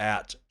as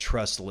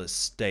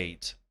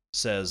 @TrustlessState,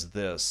 says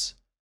this: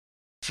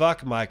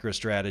 "Fuck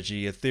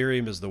MicroStrategy.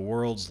 Ethereum is the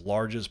world's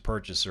largest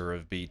purchaser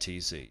of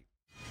BTC."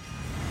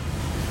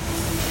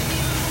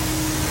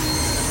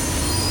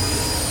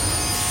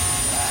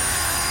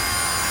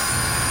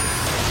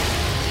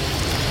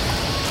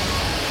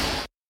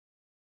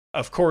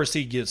 Of course,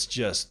 he gets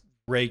just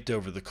raked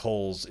over the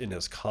coals in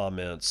his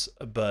comments,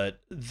 but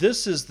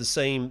this is the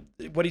same.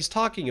 What he's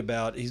talking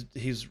about,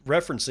 he's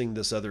referencing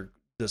this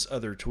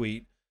other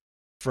tweet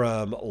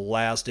from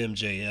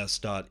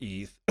lastmjs.eth.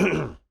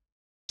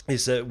 He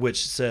said,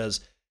 which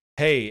says,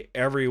 "Hey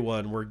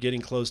everyone, we're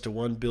getting close to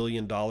 $1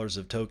 billion of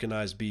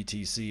tokenized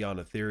BTC on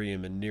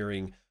Ethereum and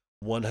nearing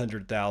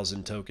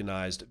 100,000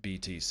 tokenized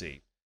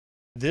BTC."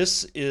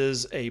 This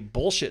is a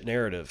bullshit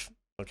narrative.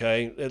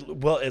 Okay.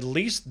 Well, at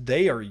least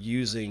they are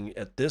using,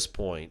 at this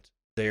point,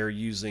 they are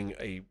using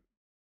a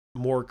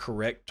more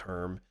correct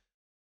term,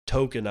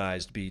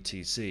 tokenized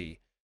BTC.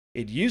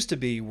 It used to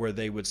be where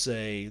they would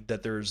say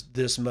that there's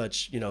this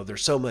much,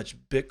 there's so much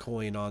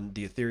Bitcoin on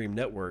the Ethereum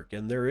network,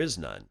 and there is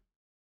none.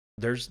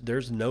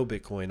 There's no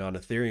Bitcoin on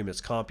Ethereum. It's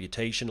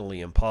computationally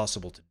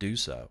impossible to do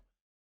so.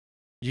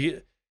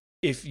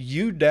 If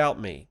you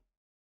doubt me,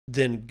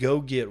 then go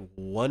get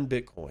one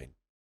Bitcoin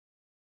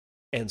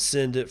and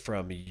send it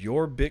from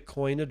your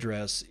Bitcoin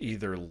address,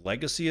 either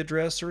legacy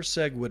address or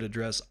SegWit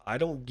address. I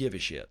don't give a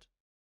shit.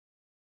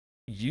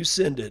 You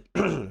send it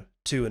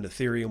to an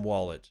Ethereum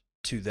wallet,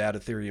 to that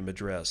Ethereum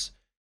address.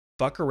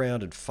 Fuck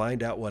around and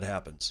find out what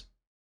happens.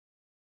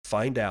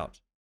 Find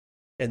out.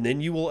 And then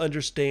you will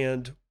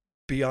understand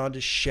beyond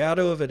a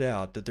shadow of a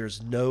doubt that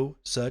there's no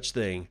such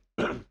thing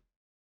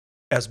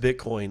as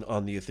Bitcoin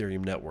on the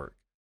Ethereum network.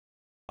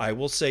 I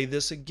will say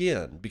this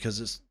again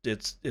because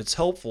it's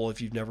helpful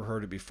if you've never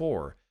heard it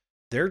before.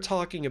 They're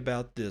talking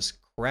about this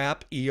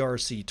crap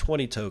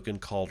ERC20 token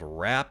called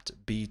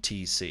Wrapped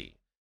BTC.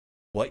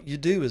 What you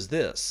do is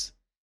this: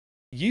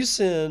 you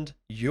send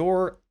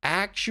your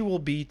actual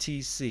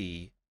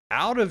BTC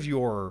out of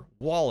your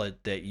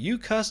wallet that you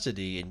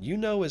custody and you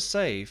know is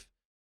safe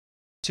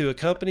to a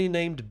company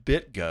named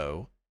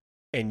BitGo,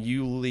 and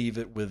you leave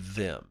it with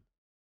them.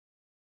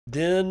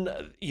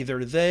 Then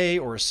either they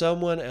or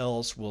someone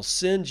else will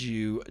send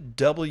you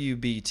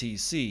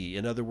WBTC,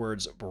 in other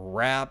words,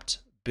 wrapped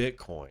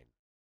Bitcoin.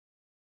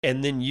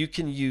 And then you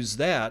can use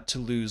that to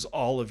lose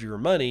all of your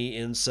money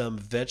in some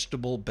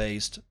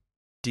vegetable-based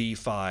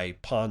DeFi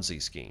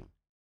Ponzi scheme.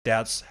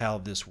 That's how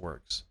this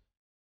works.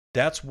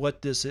 That's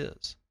what this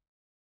is.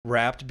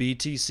 Wrapped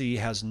BTC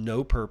has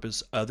no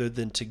purpose other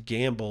than to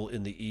gamble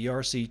in the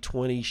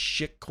ERC20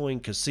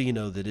 shitcoin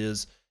casino that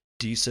is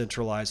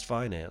decentralized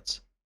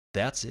finance.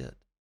 That's it.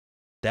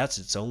 That's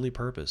its only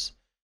purpose.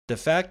 The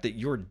fact that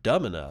you're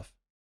dumb enough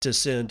to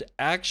send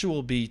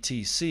actual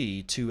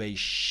BTC to a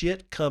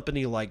shit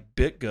company like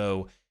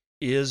BitGo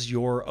is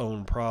your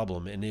own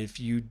problem. And if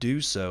you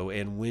do so,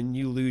 and when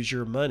you lose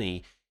your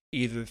money,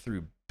 either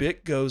through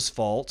BitGo's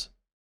fault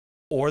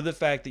or the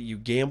fact that you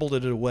gambled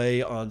it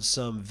away on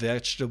some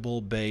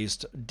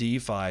vegetable-based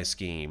DeFi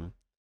scheme,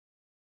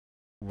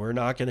 we're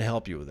not going to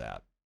help you with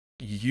that.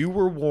 You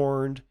were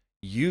warned.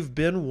 You've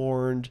been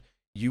warned.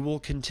 You will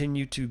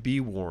continue to be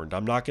warned.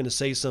 I'm not going to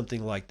say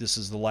something like this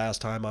is the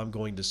last time I'm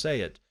going to say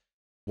it.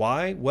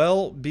 Why?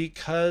 Well,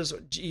 because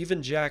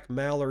even Jack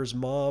Maller's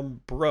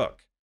mom,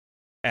 Brooke,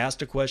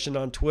 asked a question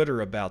on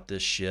Twitter about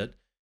this shit.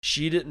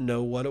 She didn't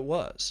know what it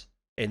was.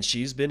 And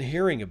she's been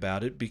hearing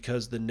about it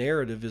because the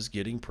narrative is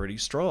getting pretty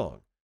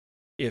strong.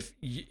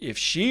 if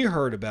she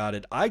heard about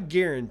it, I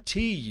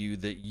guarantee you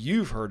that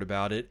you've heard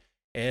about it.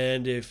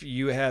 And if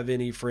you have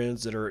any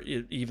friends that are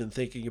even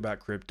thinking about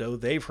crypto,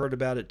 they've heard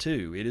about it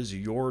too. It is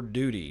your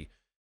duty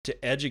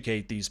to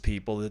educate these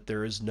people that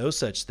there is no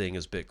such thing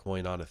as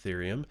Bitcoin on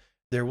Ethereum.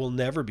 There will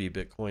never be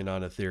Bitcoin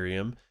on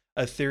Ethereum.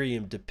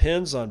 Ethereum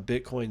depends on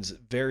Bitcoin's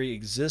very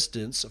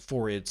existence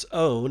for its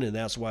own, and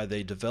that's why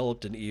they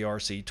developed an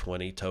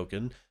ERC20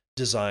 token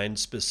designed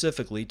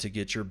specifically to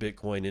get your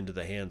Bitcoin into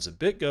the hands of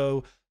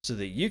BitGo so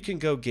that you can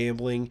go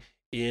gambling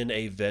in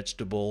a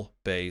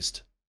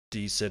vegetable-based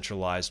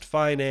decentralized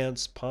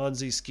finance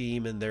Ponzi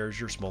scheme, and there's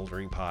your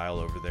smoldering pile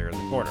over there in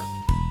the corner.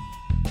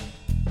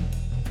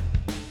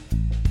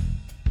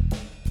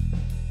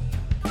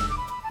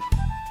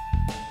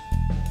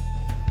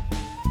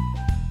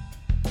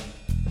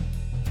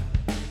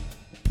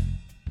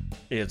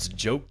 It's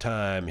joke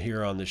time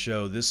here on the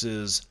show. This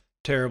is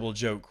Terrible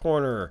Joke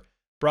Corner,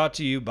 brought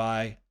to you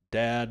by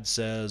Dad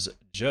Says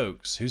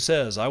Jokes, who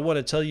says, I want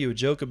to tell you a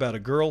joke about a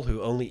girl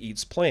who only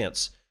eats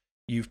plants.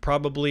 You've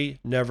probably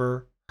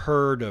never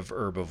heard of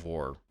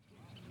herbivore.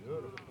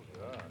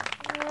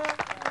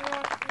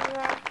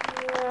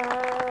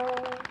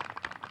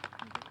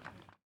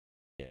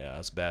 Yeah,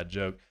 that's a bad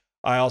joke.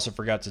 I also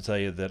forgot to tell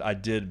you that I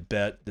did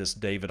bet this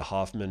David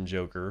Hoffman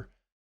joker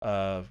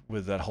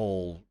with that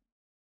whole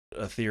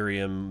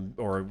Ethereum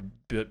or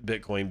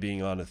Bitcoin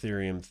being on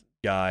Ethereum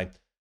guy.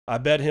 I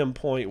bet him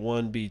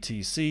 0.1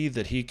 BTC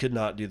that he could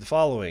not do the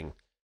following: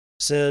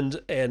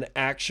 send an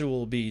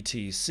actual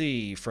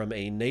BTC from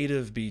a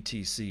native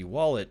BTC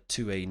wallet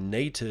to a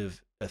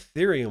native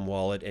Ethereum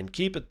wallet and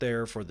keep it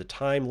there for the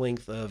time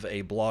length of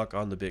a block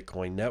on the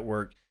Bitcoin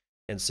network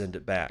and send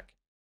it back.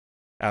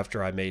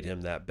 After I made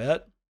him that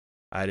bet,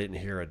 I didn't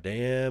hear a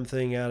damn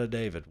thing out of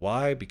David.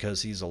 Why?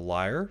 Because he's a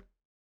liar,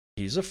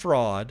 he's a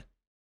fraud,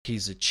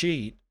 he's a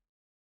cheat,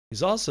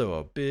 he's also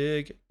a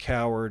big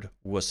coward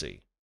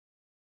wussy.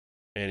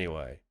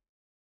 Anyway,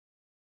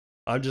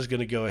 I'm just going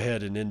to go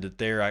ahead and end it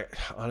there.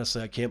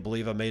 Honestly, I can't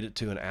believe I made it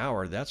to an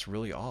hour. That's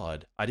really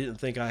odd. I didn't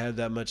think I had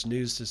that much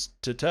news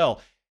to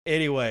tell.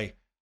 Anyway,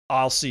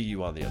 I'll see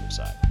you on the other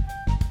side.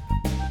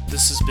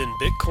 This has been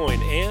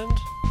Bitcoin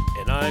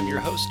and I'm your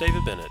host,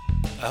 David Bennett.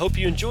 I hope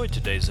you enjoyed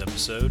today's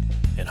episode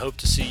and hope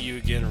to see you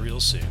again real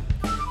soon.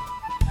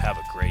 Have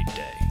a great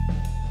day.